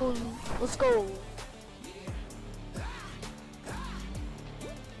 Oh, let's go.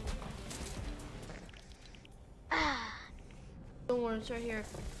 Zone wars right here.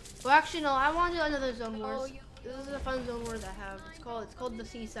 Well, actually, no. I want to do another zone wars. This is a fun zone wars I have. It's called the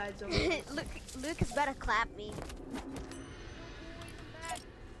seaside zone wars. Luke is better clap me.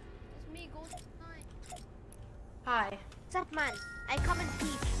 Hi. What's up, man? I come in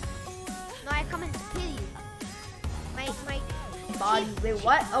peace. No, I come in to kill you. My body. Chief, wait,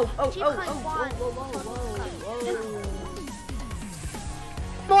 what? Oh,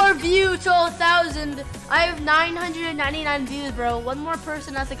 whoa. More view to 1,000. I have 999 views, bro. One more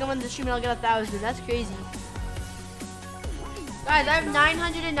person has to come on the stream and I'll get 1,000. That's crazy. Guys, I have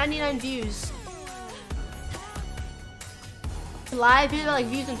 999 views. Live views are like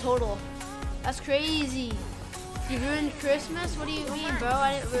views in total. That's crazy. You ruined Christmas? What do you mean, bro?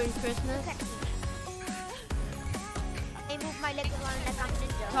 I didn't ruin Christmas. I move my legs around like I'm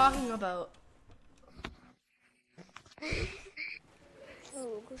ninja. Talking about.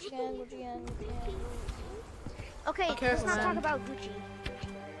 Ooh, Gucci gang. Okay, careful, let's not man. talk about Gucci.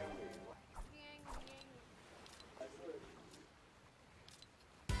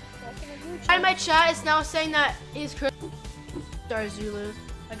 A guy in my chat is now saying that his Christmas Star Zulu.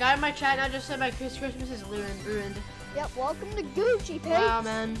 A guy in my chat now just said my Christmas is ruined. Yep, welcome to Gucci, Pig. Wow,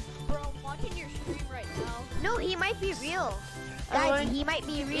 man. Bro, I'm watching your stream right now. No, he might be real. Guys, he might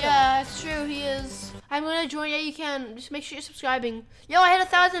be real. Yeah, it's true, he is. I'm gonna join. Yeah, you can. Just make sure you're subscribing. Yo, I hit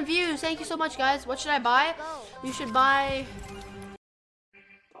 1,000 views. Thank you so much, guys. What should I buy? You should buy.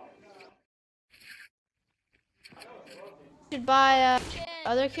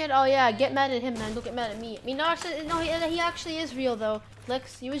 Other kid. Oh yeah, get mad at him, man. Don't get mad at me. I mean, no, actually, no, he actually is real though.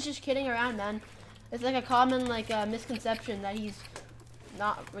 Lex, he was just kidding around, man. It's like a common misconception that he's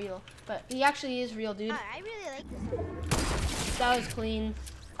not real, but he actually is real, dude. I really like this. That was clean.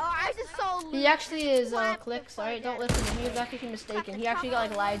 Oh, I just saw Luke. He actually is clicks. Alright, don't listen to him. He was actually mistaken. He actually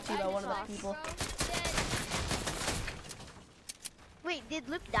got lied to by one of the people. Wait, did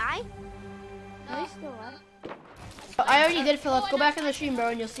Luke die? No, he's still alive. I already did, Philip. Go back in the stream, bro,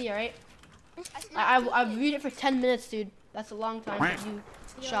 and you'll see, alright? I've viewed it for 10 minutes, dude. That's a long time that you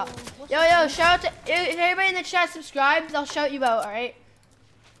shot. Yo, shout out to if everybody in the chat subscribes, I'll shout you out, alright?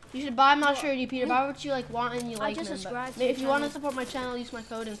 You should buy my shirt, Peter. Buy what you want and you like, man. But if you want to support my channel, use my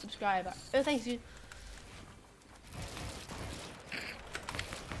code and subscribe. Oh, thanks, dude.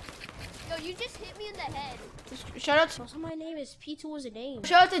 Yo, you just hit me in the head. Shout out to, So my name is P2 is a name.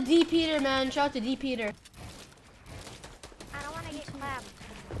 shout out to D Peter, man. Shout out to D Peter. I don't want to get clapped.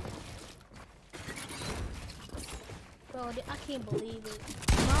 Bro, I can't believe it.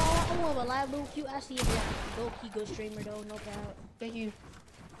 No, I'm gonna lie, Luke. You actually is like a low-key good streamer though, no doubt. Thank you.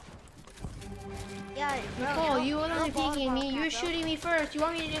 Yeah, bro. Oh, you no wasn't balls peeking me. ball You were cap, bro. shooting me first. You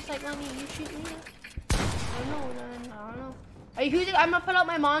want me to just like let me? You shoot me? I don't know, man. I don't know. Are you using? I'm gonna put out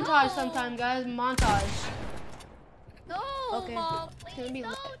my montage No. sometime, guys. Montage. No, Okay. Mom, It's gonna be please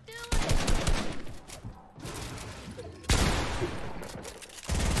lit. don't do it.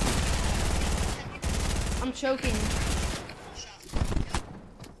 I'm choking.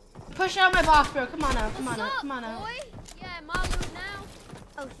 Push out my box, bro. Come on out. Come on What's out. up, Come on out. boy? Yeah, my loot now.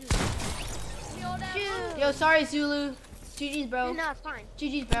 Oh, shoot. Yo, that Shoot. loot. Yo, sorry, Zulu. GG's, bro. No, it's fine.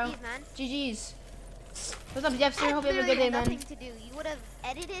 GG's, bro. Jeez, man. GG's. What's up, Jeffster? I Hope you have a good literally day, had man. nothing to do. You would have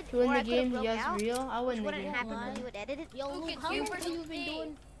edited, To win or the I could've game, broke yes, out, real. I which win the wouldn't game. happen Why? when you would edit it. Yo, Luke, Luke, it's how you long have versus you been me.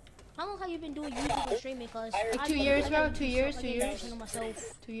 doing? How long have you been doing YouTube and streaming? Cause Like I 2 gotta- years, I bro. gotta 2 do years. something 2 like that years. channel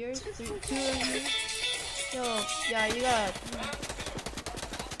myself. 2 years. 2 years. Yo, yeah, you gotta.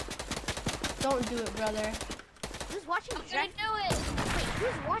 Don't do it, brother. Who's watching I'm gonna Jeff? do it. Wait,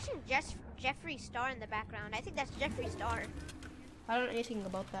 who's watching Jeffree Star in the background? I think that's Jeffree Star. I don't know anything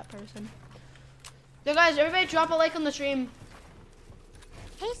about that person. So, guys, everybody drop a like on the stream.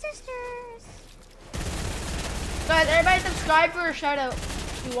 Hey, sisters. Guys, everybody subscribe for a shout out.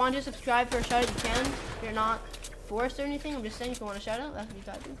 If you want to subscribe for a shout out, you can. If you're not forced or anything, I'm just saying if you want a shout out, that's what you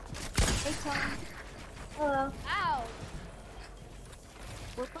gotta do. Hey, Tom. Hello. Ow.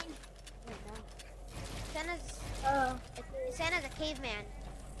 We're playing. Santa's a caveman.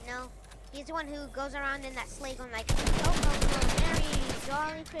 You know, he's the one who goes around in that sleigh going like, oh, Merry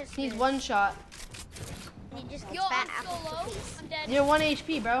Jolly Christmas. He's one shot. And he just gets Yo, fat I'm so apples low. to face. I'm dead. You're 1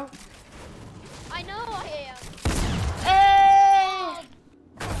 HP, bro. I know I am. Hey!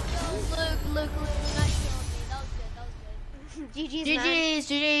 Luke, not killing me. That was good. GG's, man. GG's,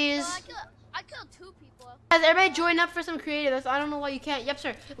 GG's. I killed 2 people. Guys, everybody join up for some creative. I don't know why you can't. Yep,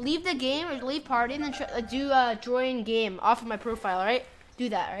 sir. Leave the game or leave party and then do join game off of my profile, alright? Do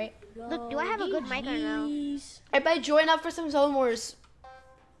that, alright? Look, do I have a good mic or no? Jeez. Everybody join up for some Zone Wars.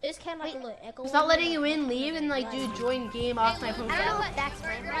 It's kind of like a little echo. It's not letting you in, leave, and like do join game off my Luke, do you I don't know profile. if that's have a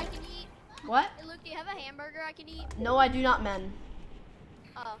right. hamburger I can eat? What? Hey, Luke, do you have a hamburger I can eat? No, I do not, man.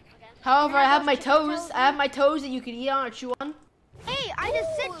 Oh, okay. However, I have my those chicken toes. toes, I have my toes that you can eat on or chew on. Hey, I just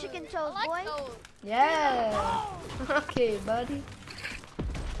Ooh, said chicken toes, I like boy. those. Yeah. Okay, buddy.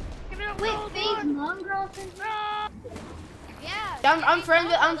 Wait, Yeah. I'm friends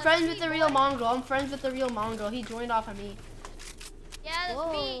with That's the me, real boy. mongrel. I'm friends with the real mongrel. He joined off of me. Yeah, that's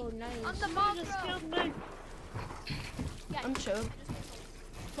Whoa, me. nice. I'm the mongrel. Yeah, I'm choked.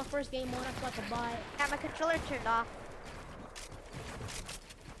 It's my first game on. I feel like a bot. got my controller turned off.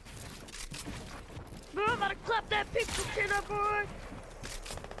 Bro, I'm about to clap that pixel kid up, boy.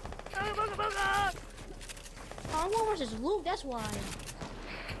 Oh, I want versus Luke. That's why.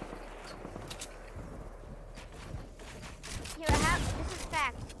 Here, this is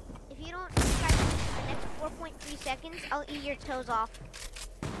fact. If you don't subscribe in the next 4.3 seconds, I'll eat your toes off.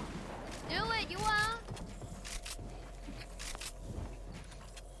 do it. You won't.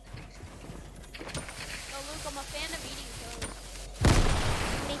 No, Luke, I'm a fan of eating toes.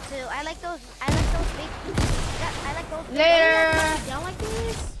 Me too. I like those big. Yeah, I like those. Later. Y'all like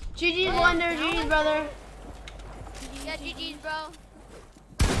this? GG's Wonder. GG's brother. Yeah, GG's, bro.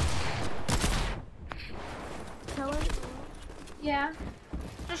 Tell him. Yeah.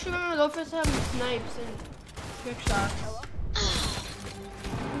 Just remember to go for some snipes and trick shots.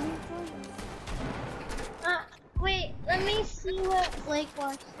 Wait, let me see what Blake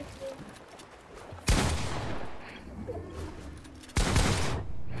wants to do.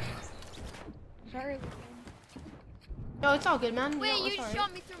 Sorry. No, it's all good, man. Wait, No, you it's just alright.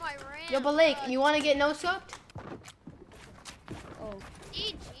 shot me through my ramp. Yo, but Blake, you want to get no scoped? Oh.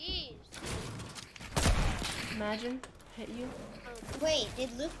 GG's. Imagine. Hit you. Wait,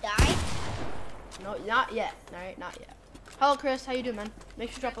 did Luke die? No, not yet. Alright, not yet. Hello, Chris. How you doing, man? Make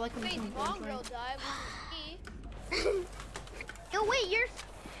sure to drop a like on the Wait, stream. mongrel died. Wasn't me. Yo, wait, you're.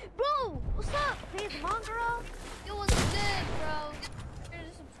 Bro, what's up? Hey, it's Mongrel. It was good, bro. Make sure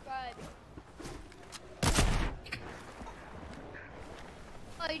to subscribe.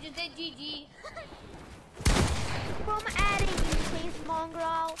 Oh, you just did GG. Bro, I'm adding you, please,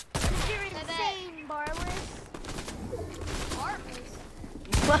 Mongrel. Cause you're I bet. insane, Barless. Barbless.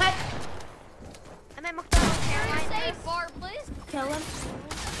 What? I'm at McDonald's, You're Carolina. insane, Barbless. Tell him.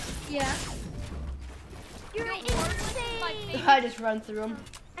 Yeah. You're Yo, insane. Barbless is my favorite. I just run through him.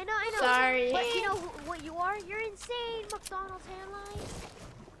 I know, know. Sorry. But you know what you are? You're insane, McDonald's handlines.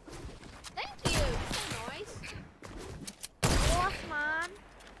 Thank you. So nice. Boss, man.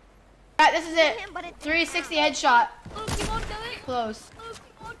 Alright, this is it. Him, but it 360 headshot. Luke, you won't do it? Close. Luke,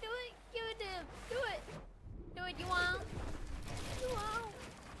 you won't do it? Give it to him. Do it. Do it, you won't. You won't.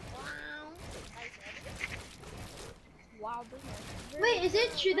 Wow. Wait, is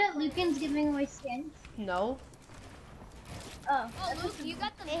it true that Lukend's giving away skins? No. Oh. Oh, Luke, you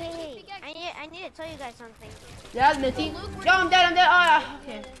got the Hey, pickaxe? I need to tell you guys something. Yeah, Mithy. Luke, we're- Yo, I'm dead, I'm dead. Oh,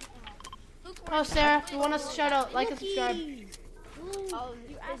 okay. Luke, Oh, Sarah, if you want us to shout out, like and subscribe. Oh,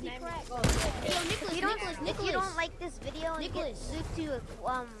 you asked me correct. If you don't like this video and get Luke to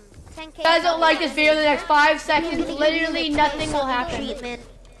 10K. If you guys don't like this video in the next 5 seconds, literally nothing will happen. If Treatment.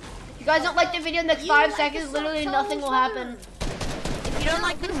 you guys don't like the video in the next 5 seconds, literally nothing will happen. If you don't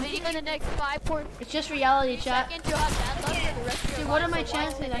like this video in the next 5 It's just reality, chat. seconds, you'll have bad luck for the rest of your Dude, life. what are my So why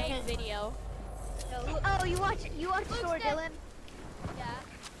chances? would I make can't- video. Oh, you watch Store Dylan. Yeah.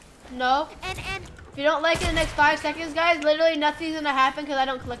 No. And If you don't like it in the next 5 seconds, guys, literally nothing's gonna happen because I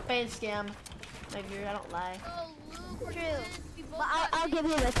don't clickbait and scam. Like, dude, I don't lie. Oh, Luke, we're True. friends. We both but got I'll give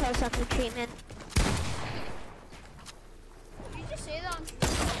you the 12-second treatment. Did you just say that on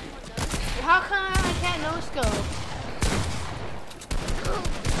someone else? How come I can't no scope?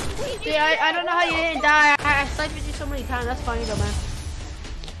 Dude, I don't know how you didn't die. I sniped at you so many times. That's funny though, man.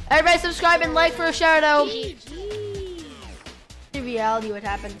 Everybody subscribe and like for a shout out. The reality would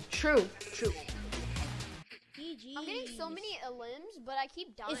happen. True. I'm getting so many limbs, but I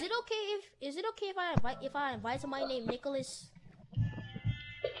keep dying. Is it okay if I invite somebody named Nicholas?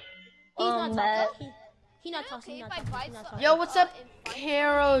 He's not talking. He's not talking. He's not talking. Yo, what's up,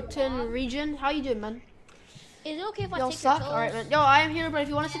 Carrollton region? How you doing, man? Is it okay if I Y'all take suck. your Alright, man. Yo, I am here, but if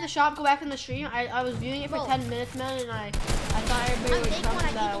you want to see the shop, go back in the stream. I was viewing it for Bro. 10 minutes, man, and I thought everybody would Take tell one, me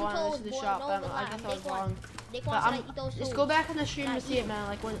I that I keep them wanted to toes, see the boy, shop, no but lie. I guess I was Take one. wrong. Nick But wants to eat those just toes. go back in the stream Nah, to see eat it, man.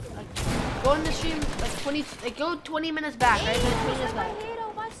 Like when, go in the stream like 20, go 20 minutes back, right? Then 20 minutes back,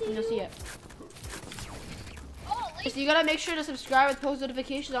 and you'll see it. Oh, So you gotta make sure to subscribe with post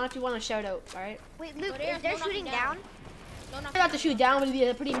notifications on if you want a shout out, alright? Wait, Luke, there's is there no knocking shooting down. down? I got to shoot down, but it'd be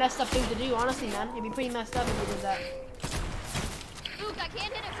a pretty messed up thing to do, honestly, man. It'd be pretty messed up if you did that. Luke, I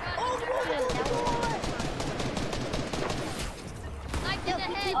can't hit a shot. Knife in the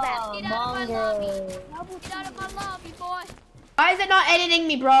head. Oh, Get out of my lobby. Mongo. Get out of my lobby, boy. Why is it not editing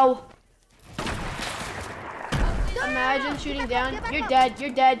me, bro? Imagine shooting down. You're dead. You're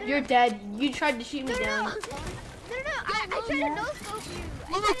dead. You're dead. You tried to shoot me down. No, I tried to no-scope you. I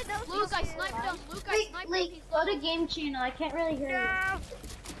tried to no-scope Luke, I you. sniped him. Luke, I Wait, sniped him. like, He's go to low. game channel. I can't really hear you. No.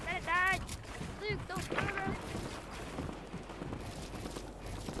 Let it die. Luke, don't kill her.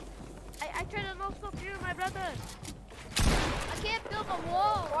 I tried to no-scope you, my brother. I can't build a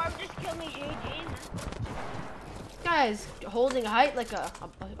wall. Or just kill me, GG. Guys, holding height like a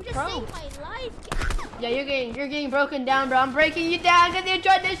Just pro. saved my life. Yeah, you're getting broken down, bro. I'm breaking you down because they're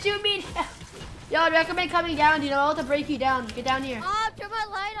trying to shoot me. Yo, I'd recommend coming down. You know, I'll to break you down. Get down here. Oh, turn my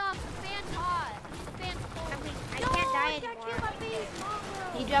light off. The fan's hot. The fan's cold. I can't die anymore.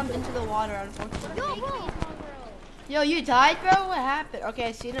 He jumped into the water, unfortunately. No, Yo, you died, bro? What happened? Okay,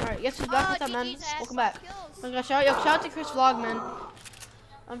 I seen it. Alright, guess who's back? What's up, man? GG's ass. Welcome back. Kills. I'm gonna shout out to Chris Vlog, man.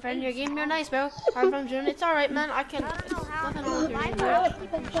 I'm friend your game. You're nice, bro. I'm from June. It's alright, man. I can. I don't know how. Nothing wrong with your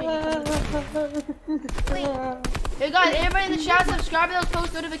Wait, Hey guys, everybody in the chat, subscribe to those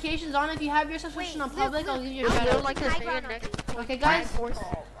post notifications on. If you have your subscription on public, I'll give you a shout out. Okay, guys.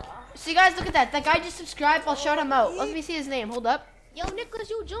 So you guys, look at that. That guy just subscribed. I'll shout him out. Let me see his name. Hold up. Yo, Nicholas,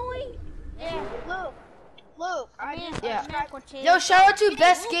 you join? Luke. Yeah. Yo, shout out to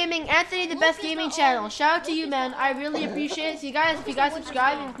Best Gaming, Anthony, the Best Gaming channel. Shout out to you, man. I really appreciate it. So you guys, if you guys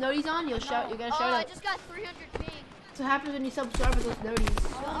subscribe and with noties on, you're gonna Oh, shout I out. just got 300 ping. That's what happens when you subscribe with those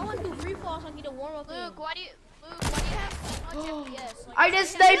noties. Yo, I want to do free falls. I need a warm up. Luke, why do you have so much FPS? Like, I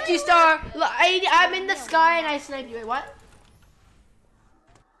just sniped you, Star. Look, I'm in the sky and I sniped you. Wait, what?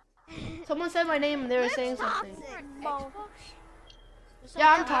 Someone said my name and they were saying something.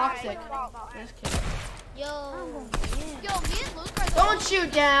 Yeah, I'm toxic. Just kidding. Yo, Yo, me and Luke are the Don't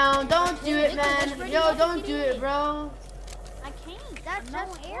shoot down. Don't do it, man. Yo, don't do it, bro. I can't. That's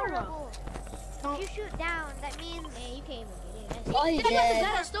just horrible. If you shoot down, that means. man, you can't even get in. Oh, he That's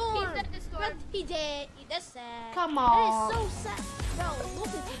dead. a storm. He's at the storm. He dead. That's sad. Come That on. is so sad. Bro, look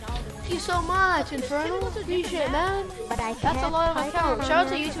at you now. Thank you so much, Infernal. Appreciate it, man. But I That's a lot of account. Shout out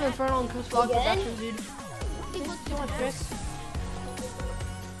to YouTube Infernal and Chris Vlog Productions, dude. Thanks so much, Chris.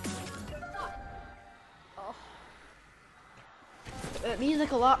 It means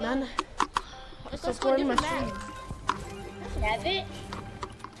like a lot, man. Let's Supporting my go different stream. map. Have it?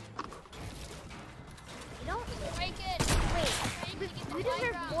 You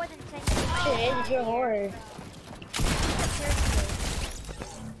deserve more than 10. Shit, you're horrid.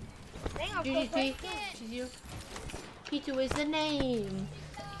 GGP. P2 is the name.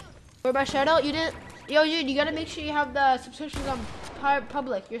 What about shout out? You didn't. Yo, dude, you gotta make sure you have the subscriptions on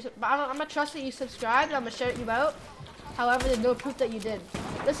public. I'm gonna trust that you subscribed. I'm gonna shout you out. However, there's no proof that you did.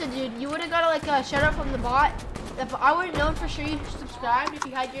 Listen, dude, you would have got like a shout out from the bot. I would have known for sure you subscribed if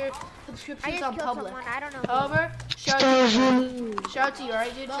you had your subscriptions on public. I don't know. However, shout out to you. Shout out to you,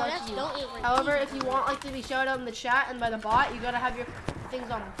 alright, dude? Bro, Shout out that's to you. don't eat like However, if you want like to be shouted out in the chat and by the bot, you gotta have your things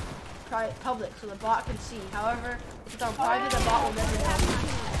on public so the bot can see. However, if it's on private, the bot will never know. I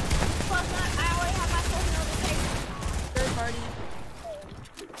already have my social notifications. Third party.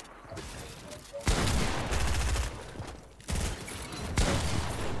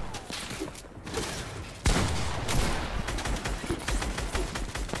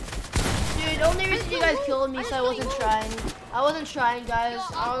 Dude, the only reason you guys killed me so I wasn't trying. I wasn't trying, guys.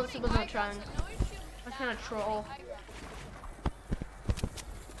 I honestly was not trying. I was kind of troll.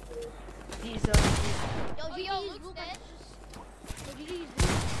 Jesus. Yo, Luke's dead.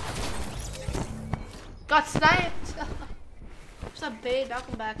 Got sniped. What's up, babe?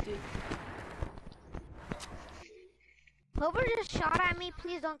 Welcome back, dude. Whoever just shot at me,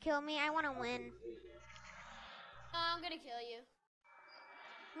 please don't kill me. I want to win. No, I'm gonna kill you.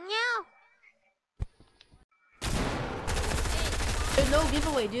 No. There's no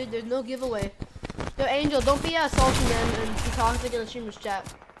giveaway, dude. There's no giveaway. Yo, Angel, don't be salty, man, and be toxic in the streamer's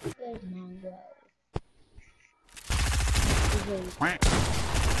chat.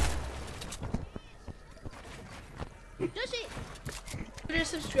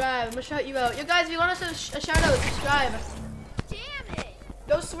 Just subscribe. I'm gonna shout you out. Yo, guys, if you want us a shout out, subscribe. Damn it!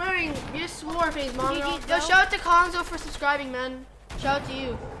 No swearing. You just swore, FaZe Mom. Yo, GG, shout out to Konzo for subscribing, man. Shout out to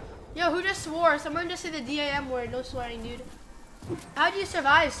you. Yo, who just swore? Someone just said the DAM word. No swearing, dude. How'd you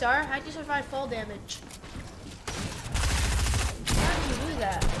survive, Star? How'd you survive fall damage? How did you do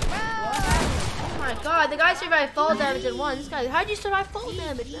that? What? Oh my god, the guy survived fall damage in one. This guy, how'd you survive fall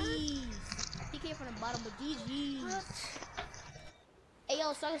damage, man? He came from the bottom of GG's. Hey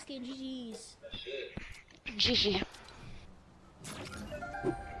yo, Sucker Skin GG's. GG.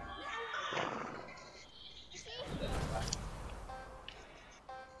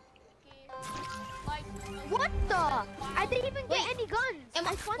 What the? I didn't even get any guns. Am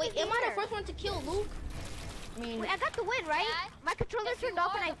I the first one to kill Luke? I mean, Wait, I got the win, right? Yeah. My controller turned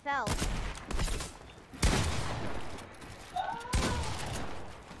off and I fell.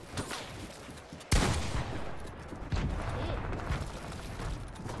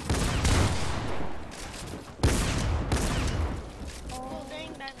 Oh,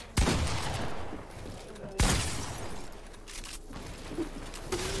 dang that.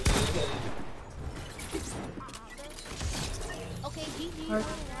 Okay, GG.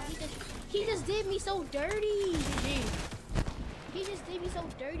 He just did me so dirty. GG. He just did me so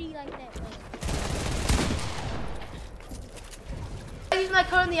dirty like that, bro. Use my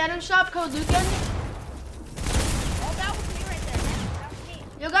code in the item shop, code Lukend. Oh, that was me right there. That was me.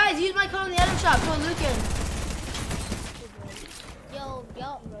 Yo guys, use my code in the item shop, code Lukend. Yo,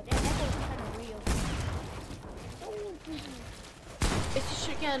 bro, that was kind of real. It's just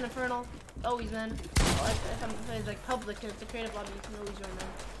chicken infernal. Always, man. Well, if it's like public and it's a creative lobby, you can always join them.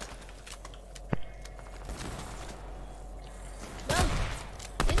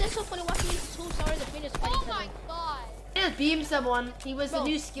 Isn't it so funny watching these two stars that finish fighting Oh each other? my god. He just beamed someone. He was the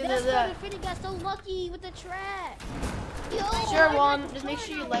new skin of That's why the. the Finny got so lucky with the trap. Yo, Sure, one. Just make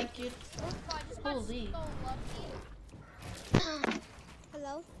sure you like it. God, this guy's Holy. so lucky.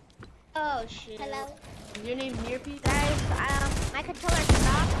 Hello? Oh shit. Hello? Is your name Near Pete? Guys, my controller turned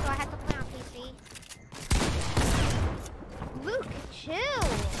off, so I had to play on PC. Luke, chill.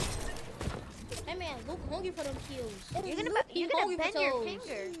 Hey man, Luke hungry for them kills. You're gonna He bend hungry for your toes.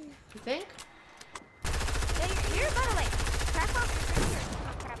 finger. You think? Yeah, you're about to like crack off your finger.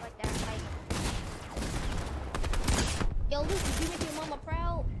 Not crap like that. Like, Yo, Luke, did you make your mama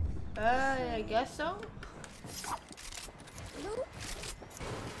proud? I guess so.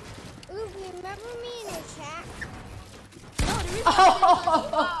 Luke, remember me in your chat? No, the reason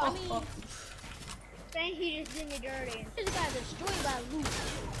Oh. I mean, Thank you just did me dirty. this guy destroyed by Luke.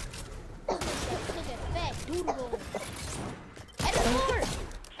 Look at that fat doodle. At the floor.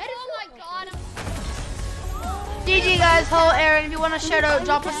 Oh my god. GG guys, hello Aaron. If you want to shout out,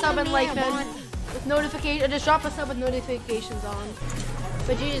 drop a sub and like, man. With notification, just drop a sub with notifications on.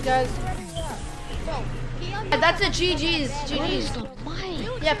 But GG's guys. Bro, Yeah, that's a GG's. GG's.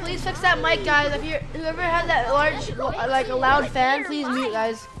 Yeah, please fix that mic, guys. If you're whoever had that large, like a loud fan, please mute,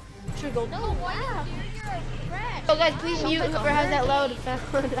 guys. True gold. No, why not? You're a trash. Oh guys, please mute whoever has that loud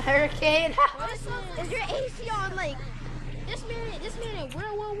hurricane. Is your AC on, like? This man in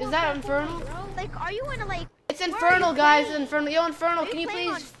World War I. Is that Infernal? Like, are you in a, like? It's Infernal, guys. playing? Infernal. Yo, Infernal, Are you can you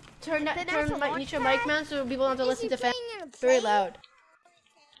playing please turn the national mute your launch mic, man, so people don't have to Is listen he to fans. playing in a Very plane? loud.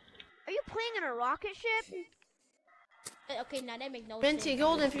 Are you playing in a rocket ship? Okay, now that makes no Minty, sense.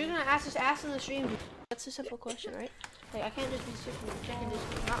 Golden, if you're gonna ask us, ask in the stream. Dude. That's a simple question, right? Like, I can't just be super checking this.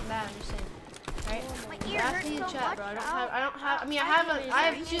 Not bad, I'm just saying. Right? My ear Ask hurts me in so chat, much. bro. I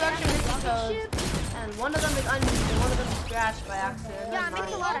have 2 extra Minty codes, and one of them is unused, and one of them is scratched by accident. Yeah, it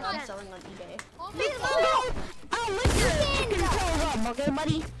makes a lot of I'm sense. selling on eBay. Okay,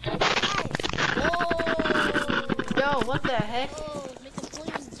 buddy. Yo, what the heck? Oh, make a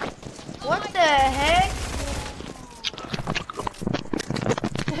please. What the heck?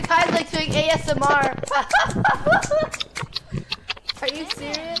 The guy's like doing ASMR. Are you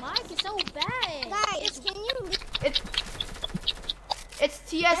serious? Mike is so bad. Guys, can you? It's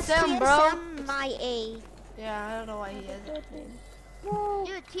TSM, bro. My A. Yeah, I don't know why he has that name.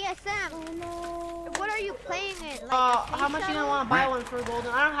 Dude, TSM. What are you playing in? Like, How much you gonna want to buy one for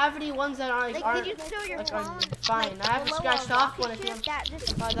Golden? I don't have any ones that aren't Like, aren't did you show your like, phone? fine. Like, I have a below scratched off rocket one if you ship want that just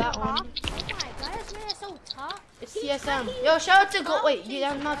to buy that one. Oh my god, this man is so top. It's TSM. Yo, shout out to Gold. Wait, you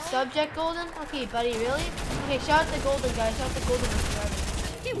have not subject Golden? Okay, buddy, really? Okay, shout out to Golden, guys. Shout out to Golden.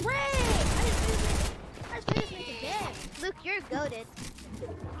 Get red! I just finished making dead. Luke, you're goated.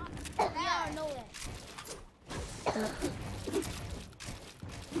 Yeah, I know that.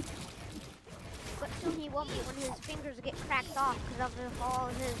 But soon he won't be when his fingers get cracked off because of all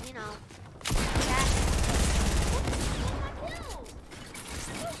of his, you know. That.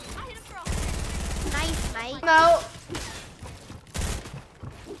 Nice, Mike. No.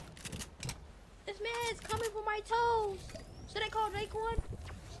 This man is coming for my toes. Should I call Daquan?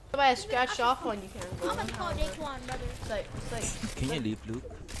 Buy a scratched off one, you can. I'm gonna call Daquan, brother. It's like. Can you leave, Luke?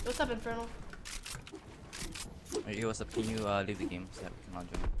 What's up, Infernal? Hey, what's up? Can you leave the game so that we can all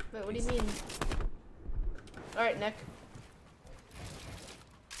join? Wait, what do you mean? Alright, Nick.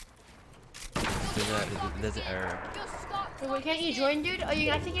 There's an error. Wait, can't you join, dude? I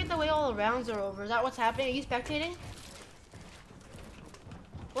think you have to wait all the rounds are over. Is that what's happening? Are you spectating?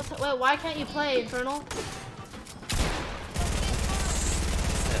 Wait, why can't you play, Infernal?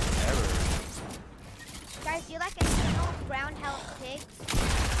 Error. Guys, do you like internal ground-house pigs?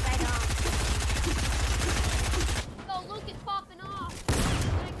 Right on. Oh, Luke is popping off.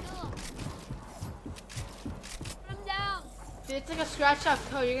 Gotta kill him. Put him down. Dude, it's like a scratch off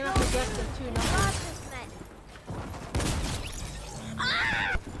code. You're gonna have to guess the 2 numbers. Cross this man.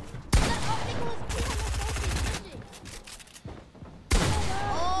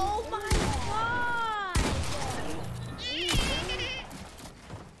 Oh my god!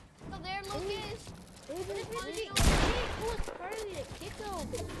 So there, Lucas. Who was early to kick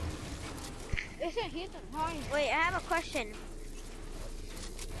him? Wait, I have a question.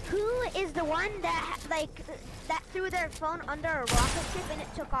 Who is the one that that threw their phone under a rocket ship and it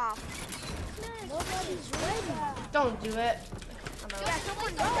took off? Nobody's ready. Don't do it. Yeah,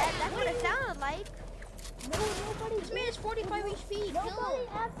 someone did that. That's what it sounded like. No, nobody. This man is 45 HP. Kill Nobody him.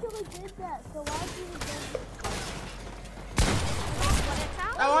 actually did that. So why do you think? What it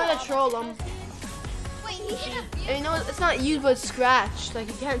sounded I wanted to troll him. Wait, he hit a And you know, it's not used, but scratched. Like,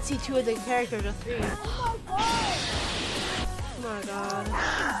 you can't see 2 of the characters or 3. Oh my god. Oh my god.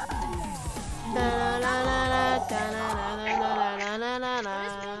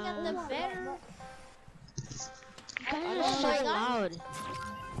 This man got the better. Oh my god.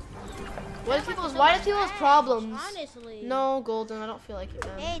 Why do people's problems? Honestly. No, Golden, I don't feel like it,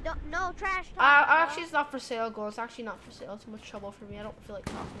 man. Hey, no trash talk. Actually, it's not for sale, Golden. It's actually not for sale. It's too much trouble for me. I don't feel like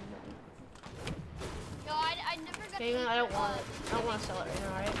talking about it. Yo, I never got Okay, I don't want it. I don't want to sell it right now,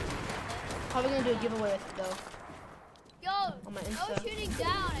 alright? Probably gonna do a giveaway with it, though. Yo, On my no Insta. shooting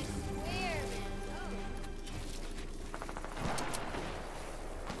down, I swear, man. No.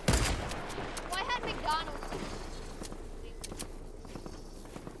 Well, I had McDonald's.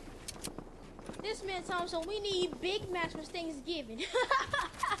 This man telling so we need Big Macs for Thanksgiving.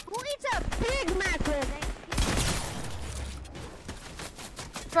 Who eats a Big Mac with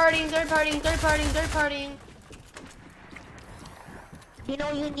Third partying. You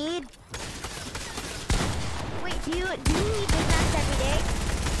know you need? Wait, do you eat Big Macs every day?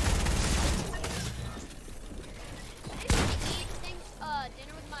 I didn't really eat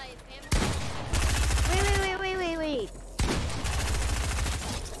dinner with my family. Wait.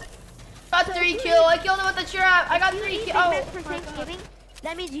 Got 3 kills. I killed him with the trap. I got 3 Big kills. Macs for Thanksgiving?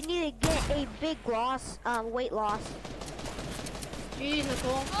 That means you need to get a big weight loss. Jeez,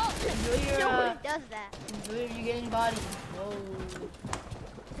 Nicole. Oh, Enjoy your, No one does that. enjoy your getting body. Whoa.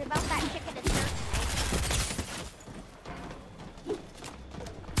 It's about that chicken and turkey.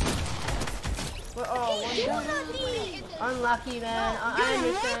 Oh, unlucky, man. I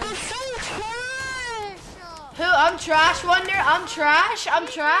understand. Who? I'm trash, Wonder? I'm trash? I'm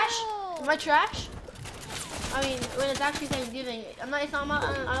trash? Am I trash? I mean, when it's actually Thanksgiving, I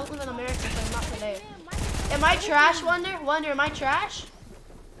don't live in America, so not today. Am I trash, Wonder? Wonder, am I trash?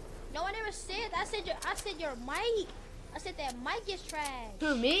 No, I never said. I said your mic. I said that mic is trash.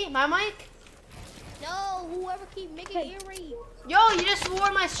 Who, me? My mic? No, whoever keep making ear rape. Yo, you just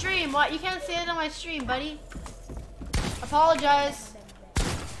swore my stream. What? You can't say it on my stream, buddy. Apologize. I'm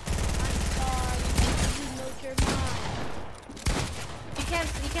sorry. You know your mind.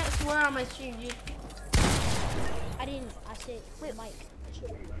 You can't swear on my stream, dude. I didn't. I said mic.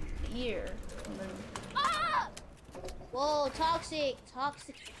 Ear. ah! Whoa, toxic.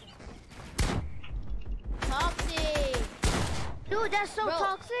 Dude, that's so Bro.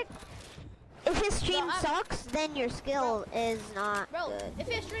 toxic. If his stream Bro, sucks, then your skill is not Bro, good. if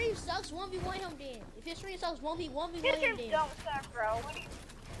his stream sucks, 1v1 him then. If his stream sucks, 1v1 him then. Don't suck, bro. What do you?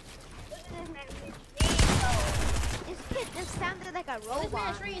 This kid just sounded like a This man's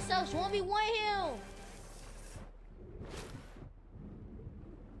robot. stream sucks, 1v1 him.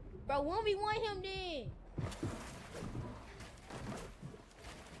 Bro, 1v1 him then.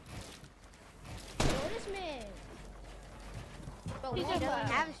 Bro, this man. Bro, He no, doesn't bro.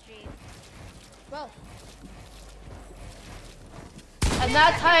 have a stream. Bro. And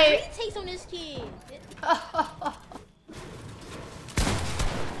that's hype. Retakes on this kid.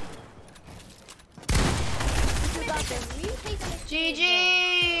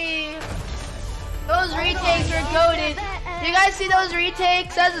 GG! Those retakes are goated. You guys see those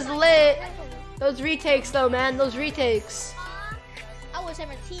retakes? That is lit. Those retakes though, man. Those retakes. I was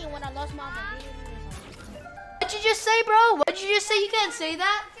 17 when I lost my virginity. What'd you just say, bro? What'd you just say? You can't say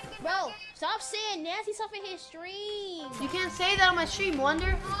that. Bro, stop saying nasty stuff in his stream. You can't say that on my stream,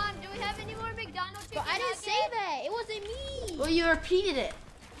 Wonder. Do we have any more McDonald's chicken Bro, I didn't say nuggets? that. It wasn't me. Well, you repeated it.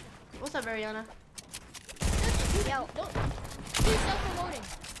 What's up, Ariana? Yo, Don't. He's self-promoting.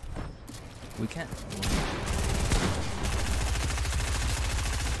 We can't.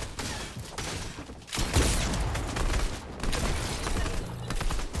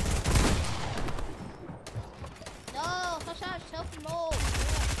 No, stop trying to self-promote.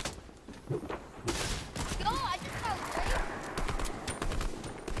 Yo, I just got raped.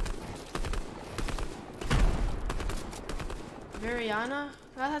 Ariana?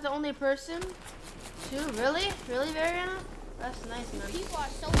 That's the only person? Two? Really? Really, Ariana? That's nice, man. People are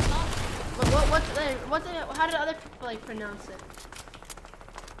so toxic. How did other people like pronounce it?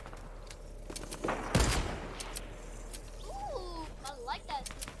 Ooh, I like that.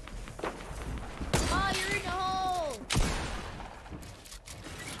 Oh, you're in the hole.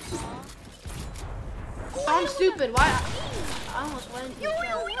 I'm stupid. Why? I almost went into the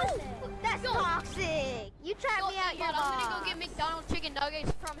trap. that's toxic. You tried me out your I'm gonna box. go get McDonald's chicken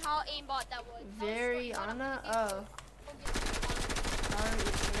nuggets from how aimbot that was. Ariana? Oh. Sorry,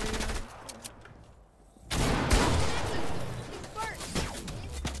 Ariana.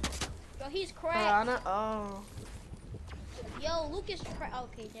 Bro, he's cracked. Ariana? Oh. Yo, Lucas cracked.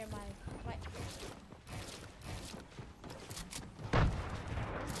 Okay, never mind. Right.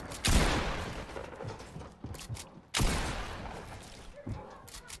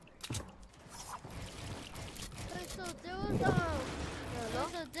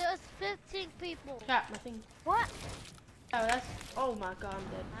 There's 15 people. Crap, my thing. What? Oh, that's. Oh my god, I'm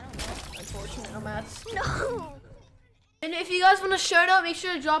dead. I don't know. Unfortunate, I'm ass. No. And if you guys want to shout out, make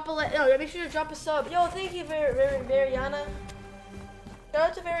sure to drop a make sure to drop a sub. Yo, thank you, Variana. Shout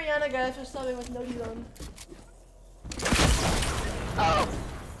out to Variana, guys, for subbing with no on. Oh.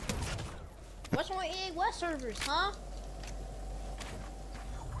 What's wrong with EA West servers, huh?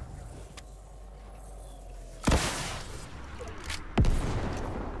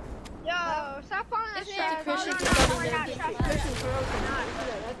 Yo, stop following that This shit. man's a Christian We're for not- subbing we're there. not Christian trusting for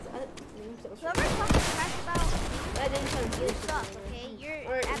Whoever's talking trash about that didn't sound you good. suck, okay? You're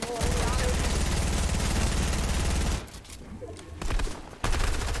Alright, absolutely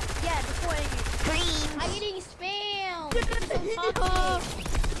yeah, before your screams. I'm getting spam. This is so toxic.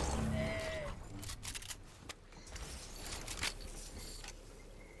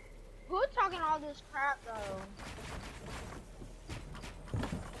 Who's talking all this crap though?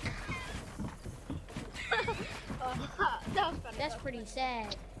 That was funny. That's pretty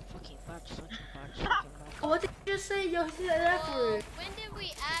sad. What did you just say? Yo, say that F word. When did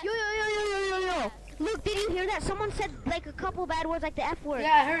we add? Yo. Luke, did you hear that? Someone said like a couple bad words, like the F word.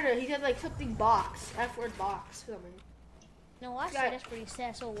 Yeah, I heard it. He said like something box, F word box, something. No, I said that's pretty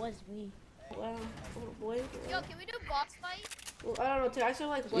sad, so it was me. Wow, oh boy. Yo, can we do boss fight? Well, I don't know. Did I say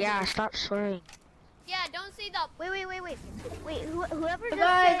like? Yeah, stop swearing. Yeah, don't say the. Wait, whoever But just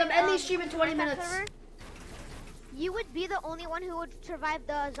guys, said, I'm ending stream in 20 minutes. server, you would be the only one who would survive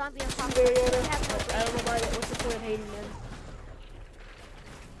the zombie apocalypse. Mariana, I don't know why. What's the point of hating, man?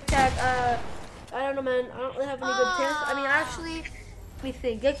 Tag, I don't know, man. I don't really have any good tips. I mean, actually, let me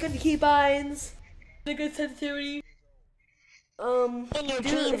think. Get good keybinds. Get good sensitivity. In your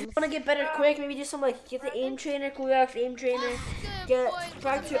If you want to get better quick, maybe do some like get the aim trainer, Kuyak aim trainer. Get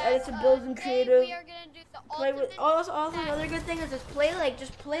practice your edits and builds and creative. We are gonna do the Play with also another good thing is just play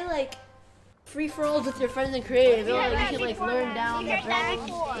like free for alls with your friends and creative. You know, you can like learn down the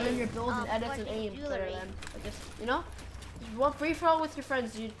builds, learn your builds and edits and aim better than like just just one free for all with your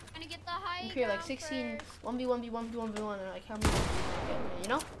friends, dude. Gonna get the high. Create like 16 1v1v1v1v1 and like how many you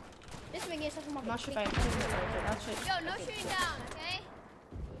know? This man gets something. I'm not sure if I can do that. That's it. Yo, no shooting down, okay?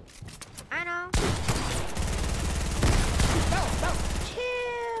 I know. Bro.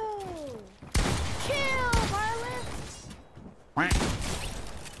 Chill, Marlon.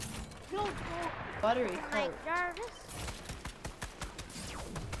 Buttery Like coat. Jarvis.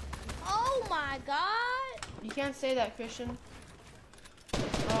 Oh my God. You can't say that, Christian.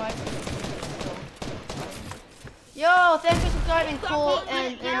 Oh, I Yo, thanks for subscribing, Cole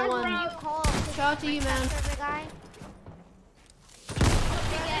and one. Shout out to you, man. Guy.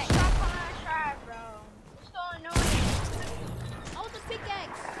 Oh, the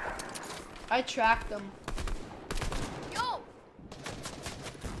pickaxe. I tracked them. Yo,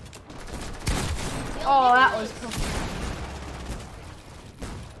 Oh, that was cool.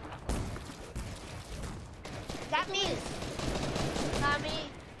 Got me. Not me.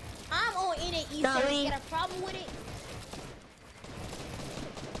 I'm on NAE, Not so me. you got a problem with it?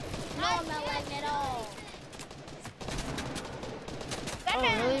 No, I'm not liking it at all. Oh,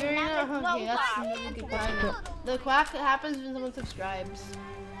 really, Verena? Okay, that's really good timing. The quack happens when someone subscribes.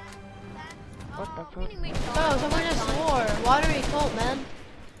 What the I'm getting made Oh, someone just swore. Watery cult, man.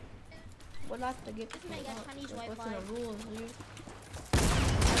 What not to get This man got Chinese what's in Wi-Fi. the rules, dude?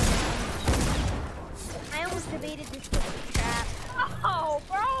 I almost debated this trap. Oh,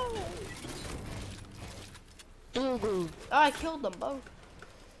 bro. Oh, I killed them both.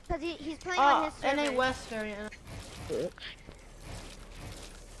 Because he's playing on his server. NA West Variana.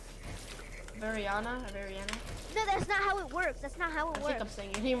 Variana? No, that's not how it works. That's not how it I think I'm works.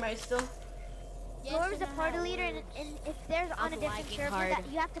 saying your name right still. Yes, Whoever's the and party how it leader, works. and if there's on a different lagging server, hard. that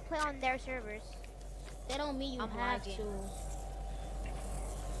you have to play on their servers. That don't mean you I'm have lagging. to.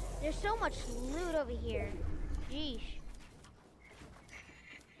 There's so much loot over here. Jeesh.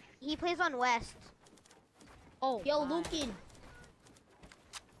 He plays on West. Oh, Yo, my. Lukend.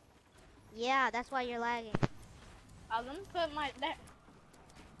 Yeah, that's why you're lagging. I'm gonna put my that.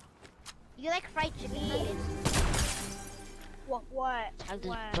 You like fried chicken nuggets? What? What?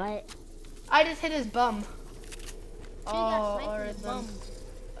 I just hit his bum. got Oh, sniped or in his the bum.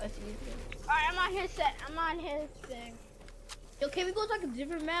 I see. Alright, I'm on his set. I'm on his thing. Yo, can we go to like a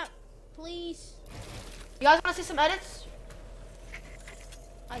different map, please? You guys want to see some edits?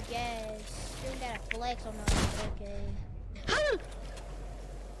 I guess. You gotta flex on us. Okay.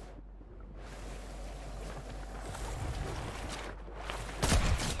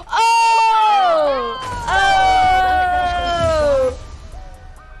 Oh! Oh!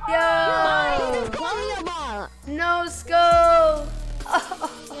 Yo! No scope!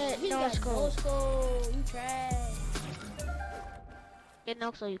 Yeah, he's got no scope. You trash. Get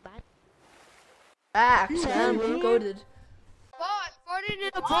no, so you bad. Facts, man. We're goated. Farted in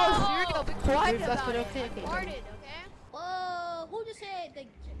a bowl of cereal. Be quiet Dude, that's about what it. okay, okay. Farted, okay? Whoa, who just said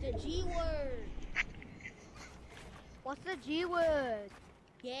the G word? What's the G word?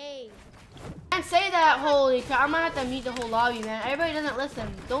 Yay. Can't say that, holy crap. I'm gonna have to mute the whole lobby, man. Everybody doesn't listen.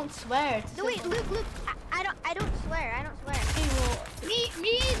 Don't swear. It's No, wait, simple. Luke, I don't swear. I don't swear. Okay, well, Me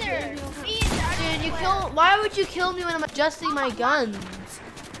either. dude, you kill. Why would you kill me when I'm adjusting my guns?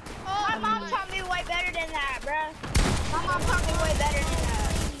 Oh, my mom taught me way better than that, bruh. My mom taught me way better than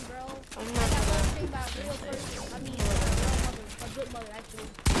that. Bro. I'm I not got one gonna. thing about real person. I mean, a real mother, a good mother, actually.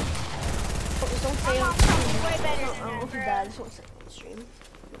 Don't My say mom on taught me stream. way better I than don't know that, if it's bruh. bad. Just won't say it on stream.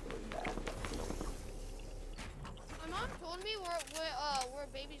 Bad. My mom told me we're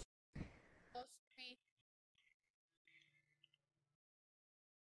babies supposed to be.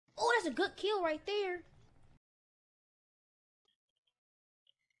 Oh, that's a good kill right there.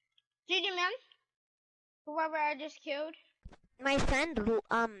 GG, man. Whoever I just killed. my friend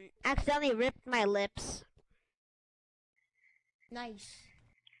accidentally ripped my lips. Nice.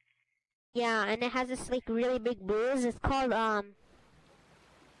 Yeah, and it has this like really big bruise. It's called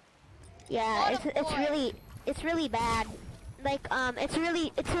yeah, it's really bad. Like it's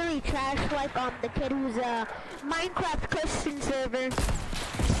really trash. Like the kid who's Minecraft Christian server.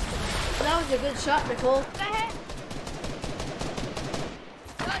 That was a good shot, Nicole. Go,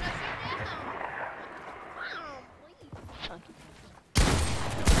 no,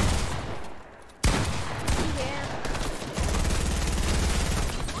 shoot down.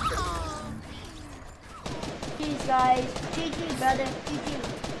 Wow, please. Jeez, guys. GG, brother. GG.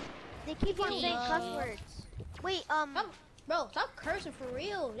 They keep on saying cuss words. Wait, Bro, stop cursing for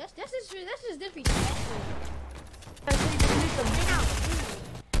real. That's just disrespectful.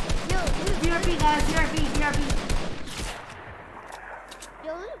 BRB, guys. BRB.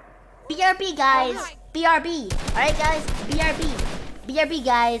 yo, BRB, guys. BRB. Alright, guys. BRB. BRB,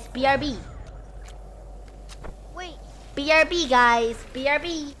 guys. BRB. wait. BRB, guys.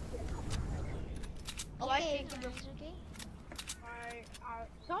 BRB. Okay.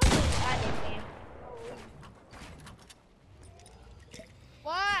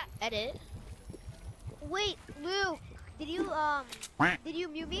 What? Edit. Wait, Luke, did you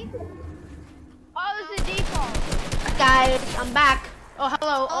mute me? Oh, it's the default. Guys, I'm back. Oh,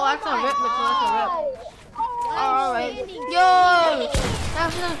 hello. Oh, that's a rip, Nicole. That's a rip. Alright. Yo!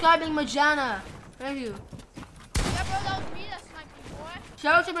 Thanks for subscribing, Majana. Thank you. Yeah, bro, that was me that sniped you, boy.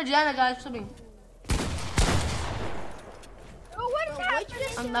 Shout out to Majana, guys, for something. Oh, what is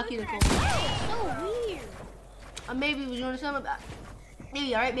happening? I'm lucky, Nicole. So weird. Maybe we want to tell him about.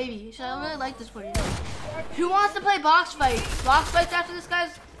 Maybe, alright, maybe. So I really like this one. Who wants to play box fights? Box fights after this, guys?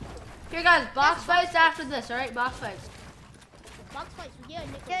 Here, guys, box fights after this, alright? Box fights. Box fights, yeah,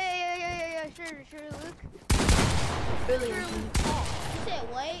 Nick. Yeah, sure, Luke. Really? You said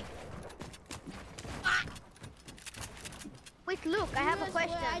wait. Wait, Luke, I have a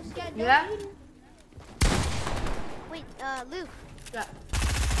question. I just got Yeah? Wait, Luke, Yeah.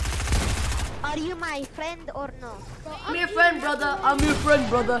 are you my friend or no? I'm your friend, brother. I'm your friend,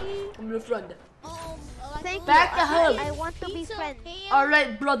 brother. I'm your friend. Thank Back you. to hub. I want to be friends.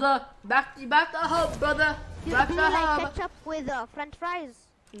 Alright, brother. Back to hub, brother. Back to Do you like hub. ketchup with French fries?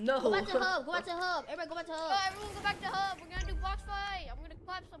 No. Go back to hub. Go back to hub. Everybody go back to Yo, hub. everyone go back to hub. We're gonna do box fight. I'm gonna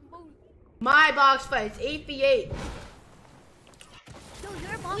clap some boots. My box fights, 8v8. No,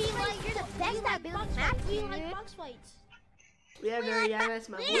 you're the best at building maps, We dude. like box fights. Yeah, that's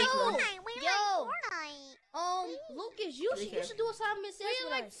my voice, man. Yo, Lucas, you should do a Simon Says We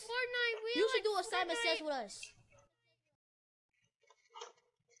with like us. Fortnite. You should do a Simon Says with us.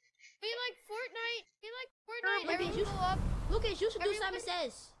 We like Fortnite. Lucas, Everyone you, go up. Lucas, you should do Everyone- Simon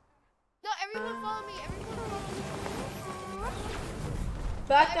Says. No, everyone follow me. Everyone follow me.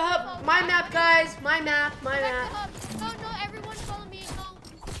 Back to hub. My map, guys. My map. Back to hub. No, everyone follow me. No.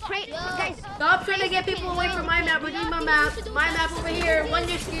 Wait, Yo. guys, Stop trying to get people away from my map. We're doing my map. My map over here.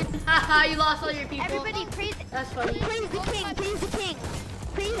 Wonder skin. Haha, you lost all your people. everybody praise That's funny. the king,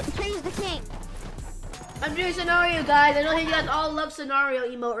 praise the king. I'm doing scenario, guys. I know you guys all love scenario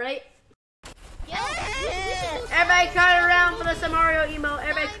emote, right? Yo, you should do Everybody crowd around for the scenario emote.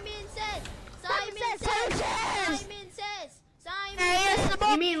 Everybody. Simon says.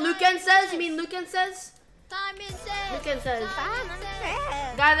 You mean Lukend says? You mean Lukend says? Simon says. Lukend says. Simon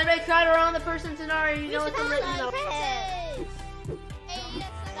says. Guys, everybody crowd around the person scenario. You know what to let you know. Hey,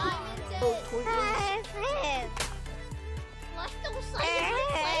 Simon says. Oh, cool. Let's do Simon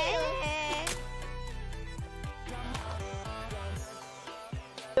says.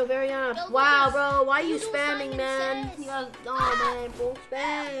 Yo, very honest. Yo, Wow, Lucas, bro. Why are you do spamming, Simon man? Says. You guys, oh, man. Full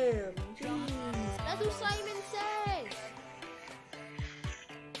spam. Jeez. That's what Simon says.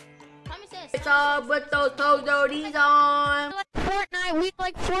 Simon says. It's up with those toes on. Fortnite, we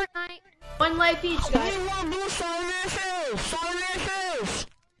like Fortnite. One life each, guys. want to do Simon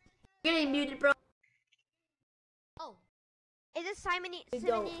Getting muted, bro. Oh, Is it Simon We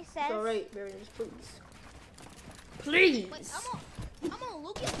don't. says? It's alright, very nice, please. Please. wait, I'm on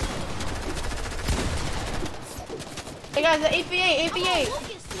Lucas. Hey guys, 8v8, 8v8.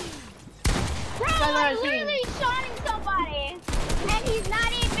 Lucas team. Bro, Guys on our I'm team. literally shotting somebody, and he's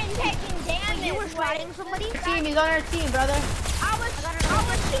not even taking damage. You were fighting somebody? Team, he's on our team, brother. I was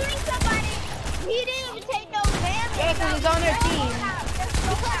shooting somebody. He didn't even take no damage. Yeah, 'cause he's on their team.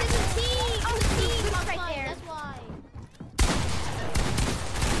 Because it's a team. It's a team. Luke's Box right fight, there. that's why.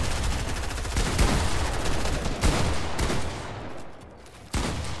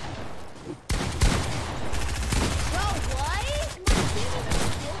 Bro, what? My team is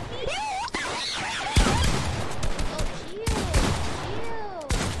gonna kill me? Oh, chill.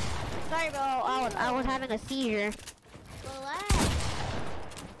 having a seizure. Relax.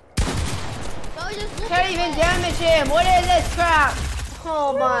 No, just look Can't even damage him. What is this crap?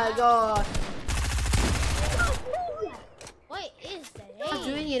 Oh my god. What is that? I'm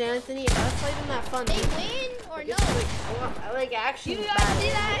doing it, Anthony. That's not even that fun. They win or no? I like actually. You guys see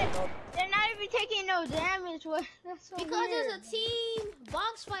that? They're not even taking no damage. What? That's so Because weird. it's a team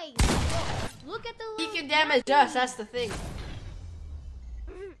box fight. Look at the He little can damage us. That's the thing.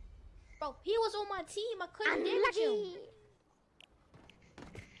 Bro, he was on my team. I couldn't damage him.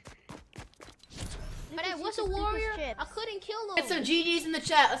 But I was a warrior. I couldn't kill him. Get some GGs in the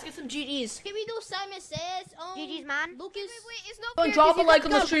chat. Let's get some GGs. Can we do Simon Says? GG's, man. Lucas. Wait, it's not Don't fair, drop 'cause a you like guys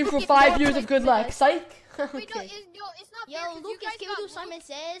on the got stream for Luke 5 and years Noah of good played luck. Psych. Wait, no, Okay. it's not fair. Yo, 'Cause you Lucas, guys can we got do Luke- Simon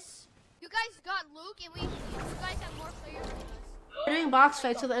Says? You guys got Luke, and you guys have more players than us. We're doing box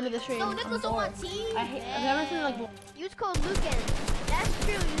fights till the end of the stream. No, I'm Nicholas on my bored. team. I hate. I've never seen like. Use code Lukend. That's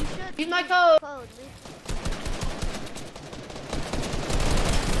true. You should. Use my code. Code Lukend.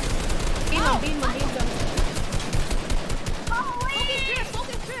 Beam them.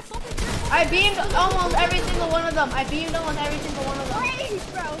 Focus drift. I beamed almost every single one of them. I beamed almost every single one of them. Please,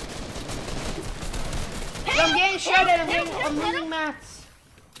 bro. I'm getting shredded. I'm losing mats.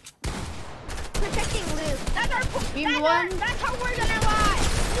 Protecting Luke. That's our. Beam one. That's how we're gonna lie.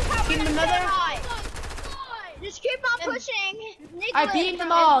 That's how we're Beam gonna another. lie. Just keep on pushing. Nicholas, I beamed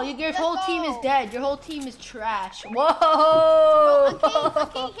them all. Your let's whole team go. is dead. Your whole team is trash. Whoa! I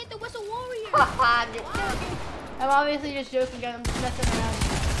can't hit the whistle warrior. I'm just joking. I'm obviously just joking, guys. I'm just messing around.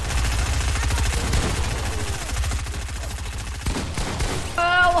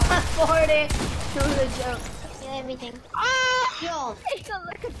 Oh, 140. It was a joke. Yeah, everything. Yo,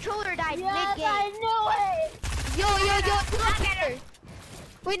 The controller died yes, mid-game. I knew it. Yo, it's not fair.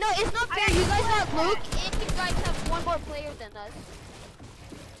 Wait, no, it's not fair. You guys have Luke, and you guys have one more player than us.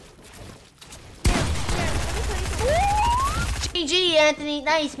 GG, Anthony.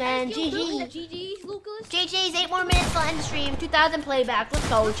 Nice, man. GG. GG's, Lucas. GG's. 8 more minutes till end the stream. 2,000 playback. Let's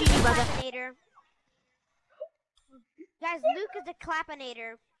go. GG, brother. Clapinator. Guys, Luke is a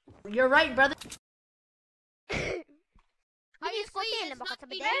clapinator. You're right, brother. Obviously, it's not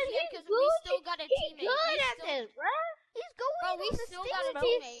He's because we still got a teammate. Good at this, bro. He's going. Bro, we still got a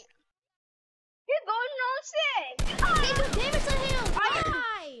teammate. You're going on 6. They do damage to him.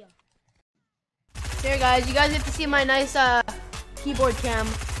 Why? Here, guys. You guys get to see my nice keyboard cam.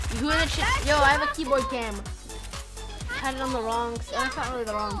 Who in the chat? Yo, I have a keyboard cam. I had it on the wrong. That's not really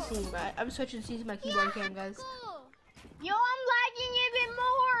the wrong scene, but I'm switching scenes to my keyboard cam, guys. Yo, I'm lagging even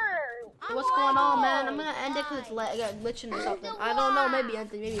more. What's going on, man? I'm gonna end it because it's glitching or something. I don't know. Maybe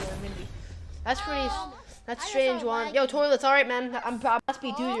Anthony. Maybe. That's pretty. That's strange one. Yo, toilets. All right, man. I must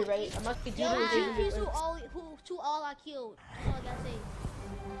be doo-doo, right? I must be Yo, doo-doo. GG's who all I killed. That's all I gotta say.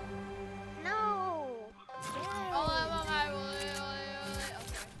 No.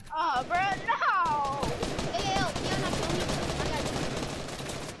 Oh, bro, no. Hey, yo, you're not killing me. I got you.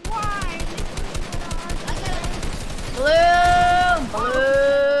 Why? Bloom.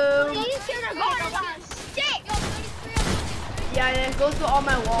 He's gonna go on a stick. Yeah, it goes through all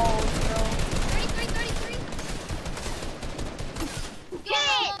my walls, bro. 33. Get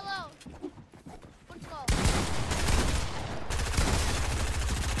it. Let's go.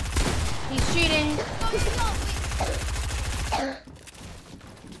 He's cheating.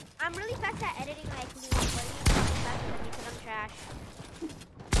 I'm really fast at editing my clues, but he's probably faster than me because I'm trash.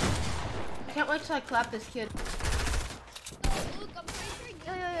 I can't wait till I clap this kid. Luke, I'm pretty sure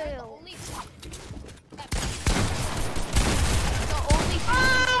Yo, yo, you're yo, the yo. only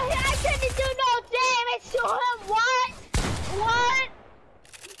Oh, I couldn't do no damage to him. What? What?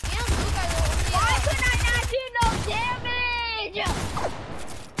 and Luke are the only Why could I not do no damage?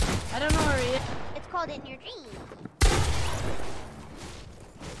 I don't know where he is. It's called In Your Dreams.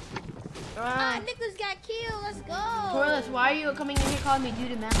 Nicholas got killed. Let's go. Toilets, why are you coming in here calling me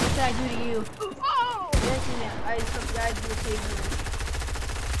doo-doo, man? What did I do to you? Oh! I do the same thing.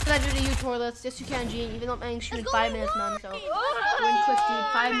 What did I do to you, Toilets? Yes, you can, Gene. Even though I'm ending stream in 5 minutes, man. So, we're in quick, dude.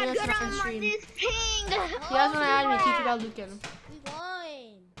 5 minutes and end stream. This ping. You guys want to add me? Teach you about Lukend. We won.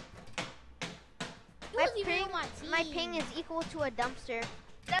 He My wasn't even ping, on my team. my ping is equal to a dumpster.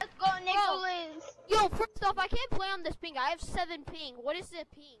 Let's go, Nicholas. Yo, first off, I can't play on this ping. I have 7 ping. What is the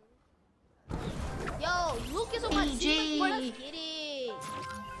ping? Yo, Luke is on my PG. team. Let's get it.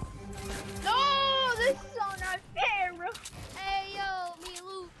 No, this is so not fair, bro. Hey, yo, me and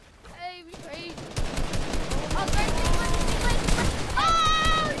Luke. Hey, we crazy.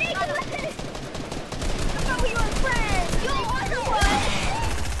 Oh, Nicholas! I thought we were friends. Yo, what?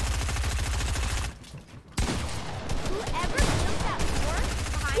 Whoever built that fort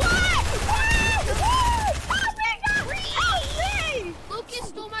behind What?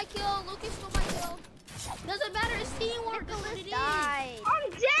 kill. Lucas stole my kill. Doesn't matter. It's teamwork. That's what it is. Died. I'm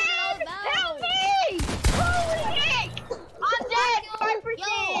dead! Help me! Holy heck! I'm dead! 5%!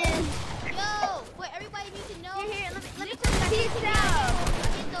 Yo, what everybody needs to know. Here, let me Peace out! I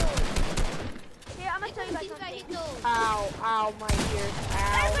hit those. Here, I'm gonna tell you about I something. hit those. Ow, ow, my ears. Ow.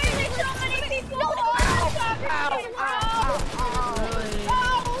 There's so many people!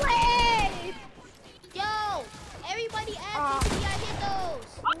 Holy! Yo, everybody asked me I hit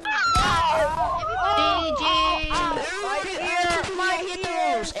those. My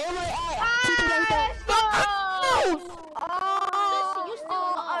ears.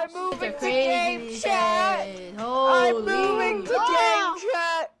 I'm moving to game chat. I'm moving to game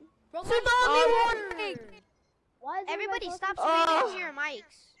chat. Everybody stop screaming into your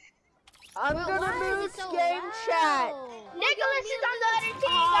mics. I'm gonna move to game chat. Nicholas is on the other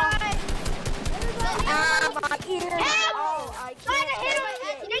team, guys! My ears. Help! Trying to hit him!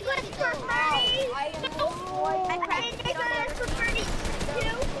 Nicholas for 30! I hit Nicholas for 32!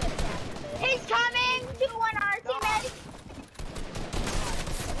 He's coming! 2-1 our teammates!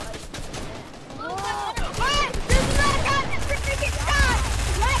 What? This is not got this freaking shot!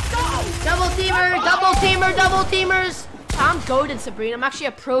 Let's go! Double teamer, double teamers. I'm goated, Sabrina. I'm actually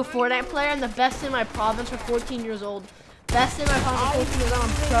a pro Fortnite player. I'm the best in my province for 14 years old. Best in my province for 14 years old. I'm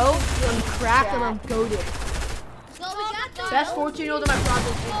pro, I'm cracked, and I'm goated. So we got them. Best 14-year-old in my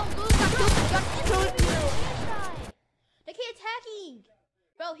province. The kid's hacking.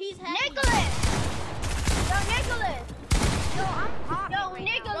 Bro, he's hacking. Nicholas! Yo, Nicholas! Yo, I'm hot. Yo, right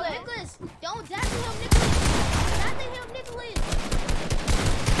Nicholas! Bro, Nicholas, don't dash him, Nicholas. Dash him, Nicholas.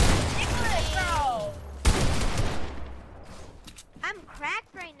 Nicholas, bro! I'm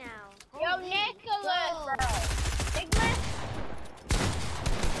cracked right now. Yo, Nicholas, bro! Nicholas!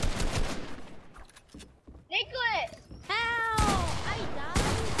 Nicholas! How? I died.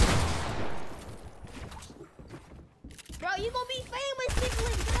 Bro, you gonna be famous,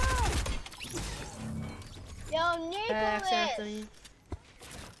 Nicholas. Go. Yo, Nicholas! Anthony.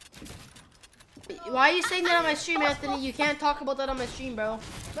 Why are you saying that on my stream, Anthony? You can't talk about that on my stream, bro.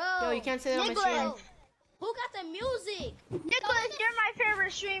 Bro, Yo, you can't say that on my stream. Nicholas! who got the music? Nicholas, you're my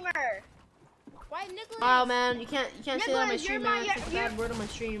favorite streamer! Right, Nicholas? Wow, man, you can't say that on my Nicholas, stream, you're man. my- It's a you're- bad word on my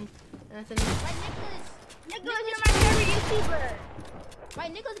stream, Anthony. Right, Nicholas? Nicholas, you're my favorite YouTuber!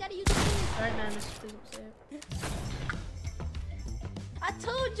 Right, Nicholas gotta use the music. All right, man. Please don't say it. I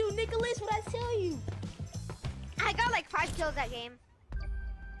told you, Nicholas, what I tell you. I got like 5 kills that game.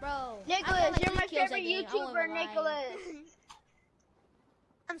 Bro, I got Nicholas, like you're 3 my kills favorite that game. I won't YouTuber, even lie. Nicholas!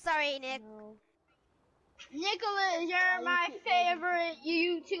 I'm sorry, Nick. Nicholas, you're my favorite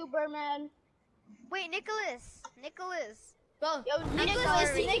YouTuber, man! Wait, Nicholas. Nicholas. Bro, Yo, Nicholas Nicholas,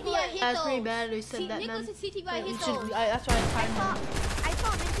 is CTV I hit That's pretty those. bad that he said that, Nicholas man. is CTV I You hit should, those. that's why I timed him. I saw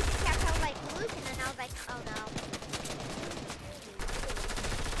him into the chat. I was like, Luke, and then I was like, oh no.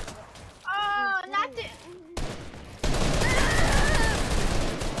 Oh, not the...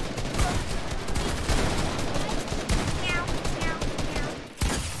 Meow, meow, meow.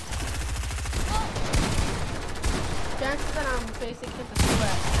 Chances that I'm facing the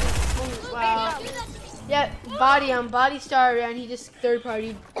sweat. Wow. Yeah, body star, and he just third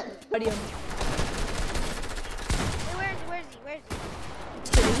party. Body him. Hey, where's he?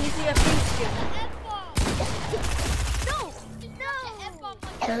 He's the FP skin. No!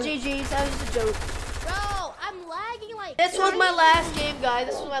 GG's, that was just a joke. Bro, I'm lagging like. This was my last game, guys.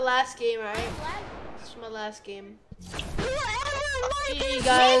 This was my last game, right? I'm lagging. This was my last game. GG,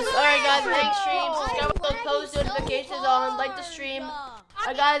 guys. Alright, guys, make stream. Subscribe with those post notifications on. Like the stream.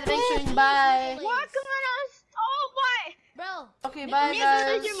 Alright, guys, make stream. Bye. Walk on us! Oh, boy! Bro, Okay, bye, Nicholas,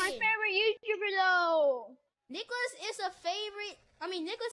 guys. you're my favorite YouTuber, though! Nicholas is a favorite. I mean, Nicholas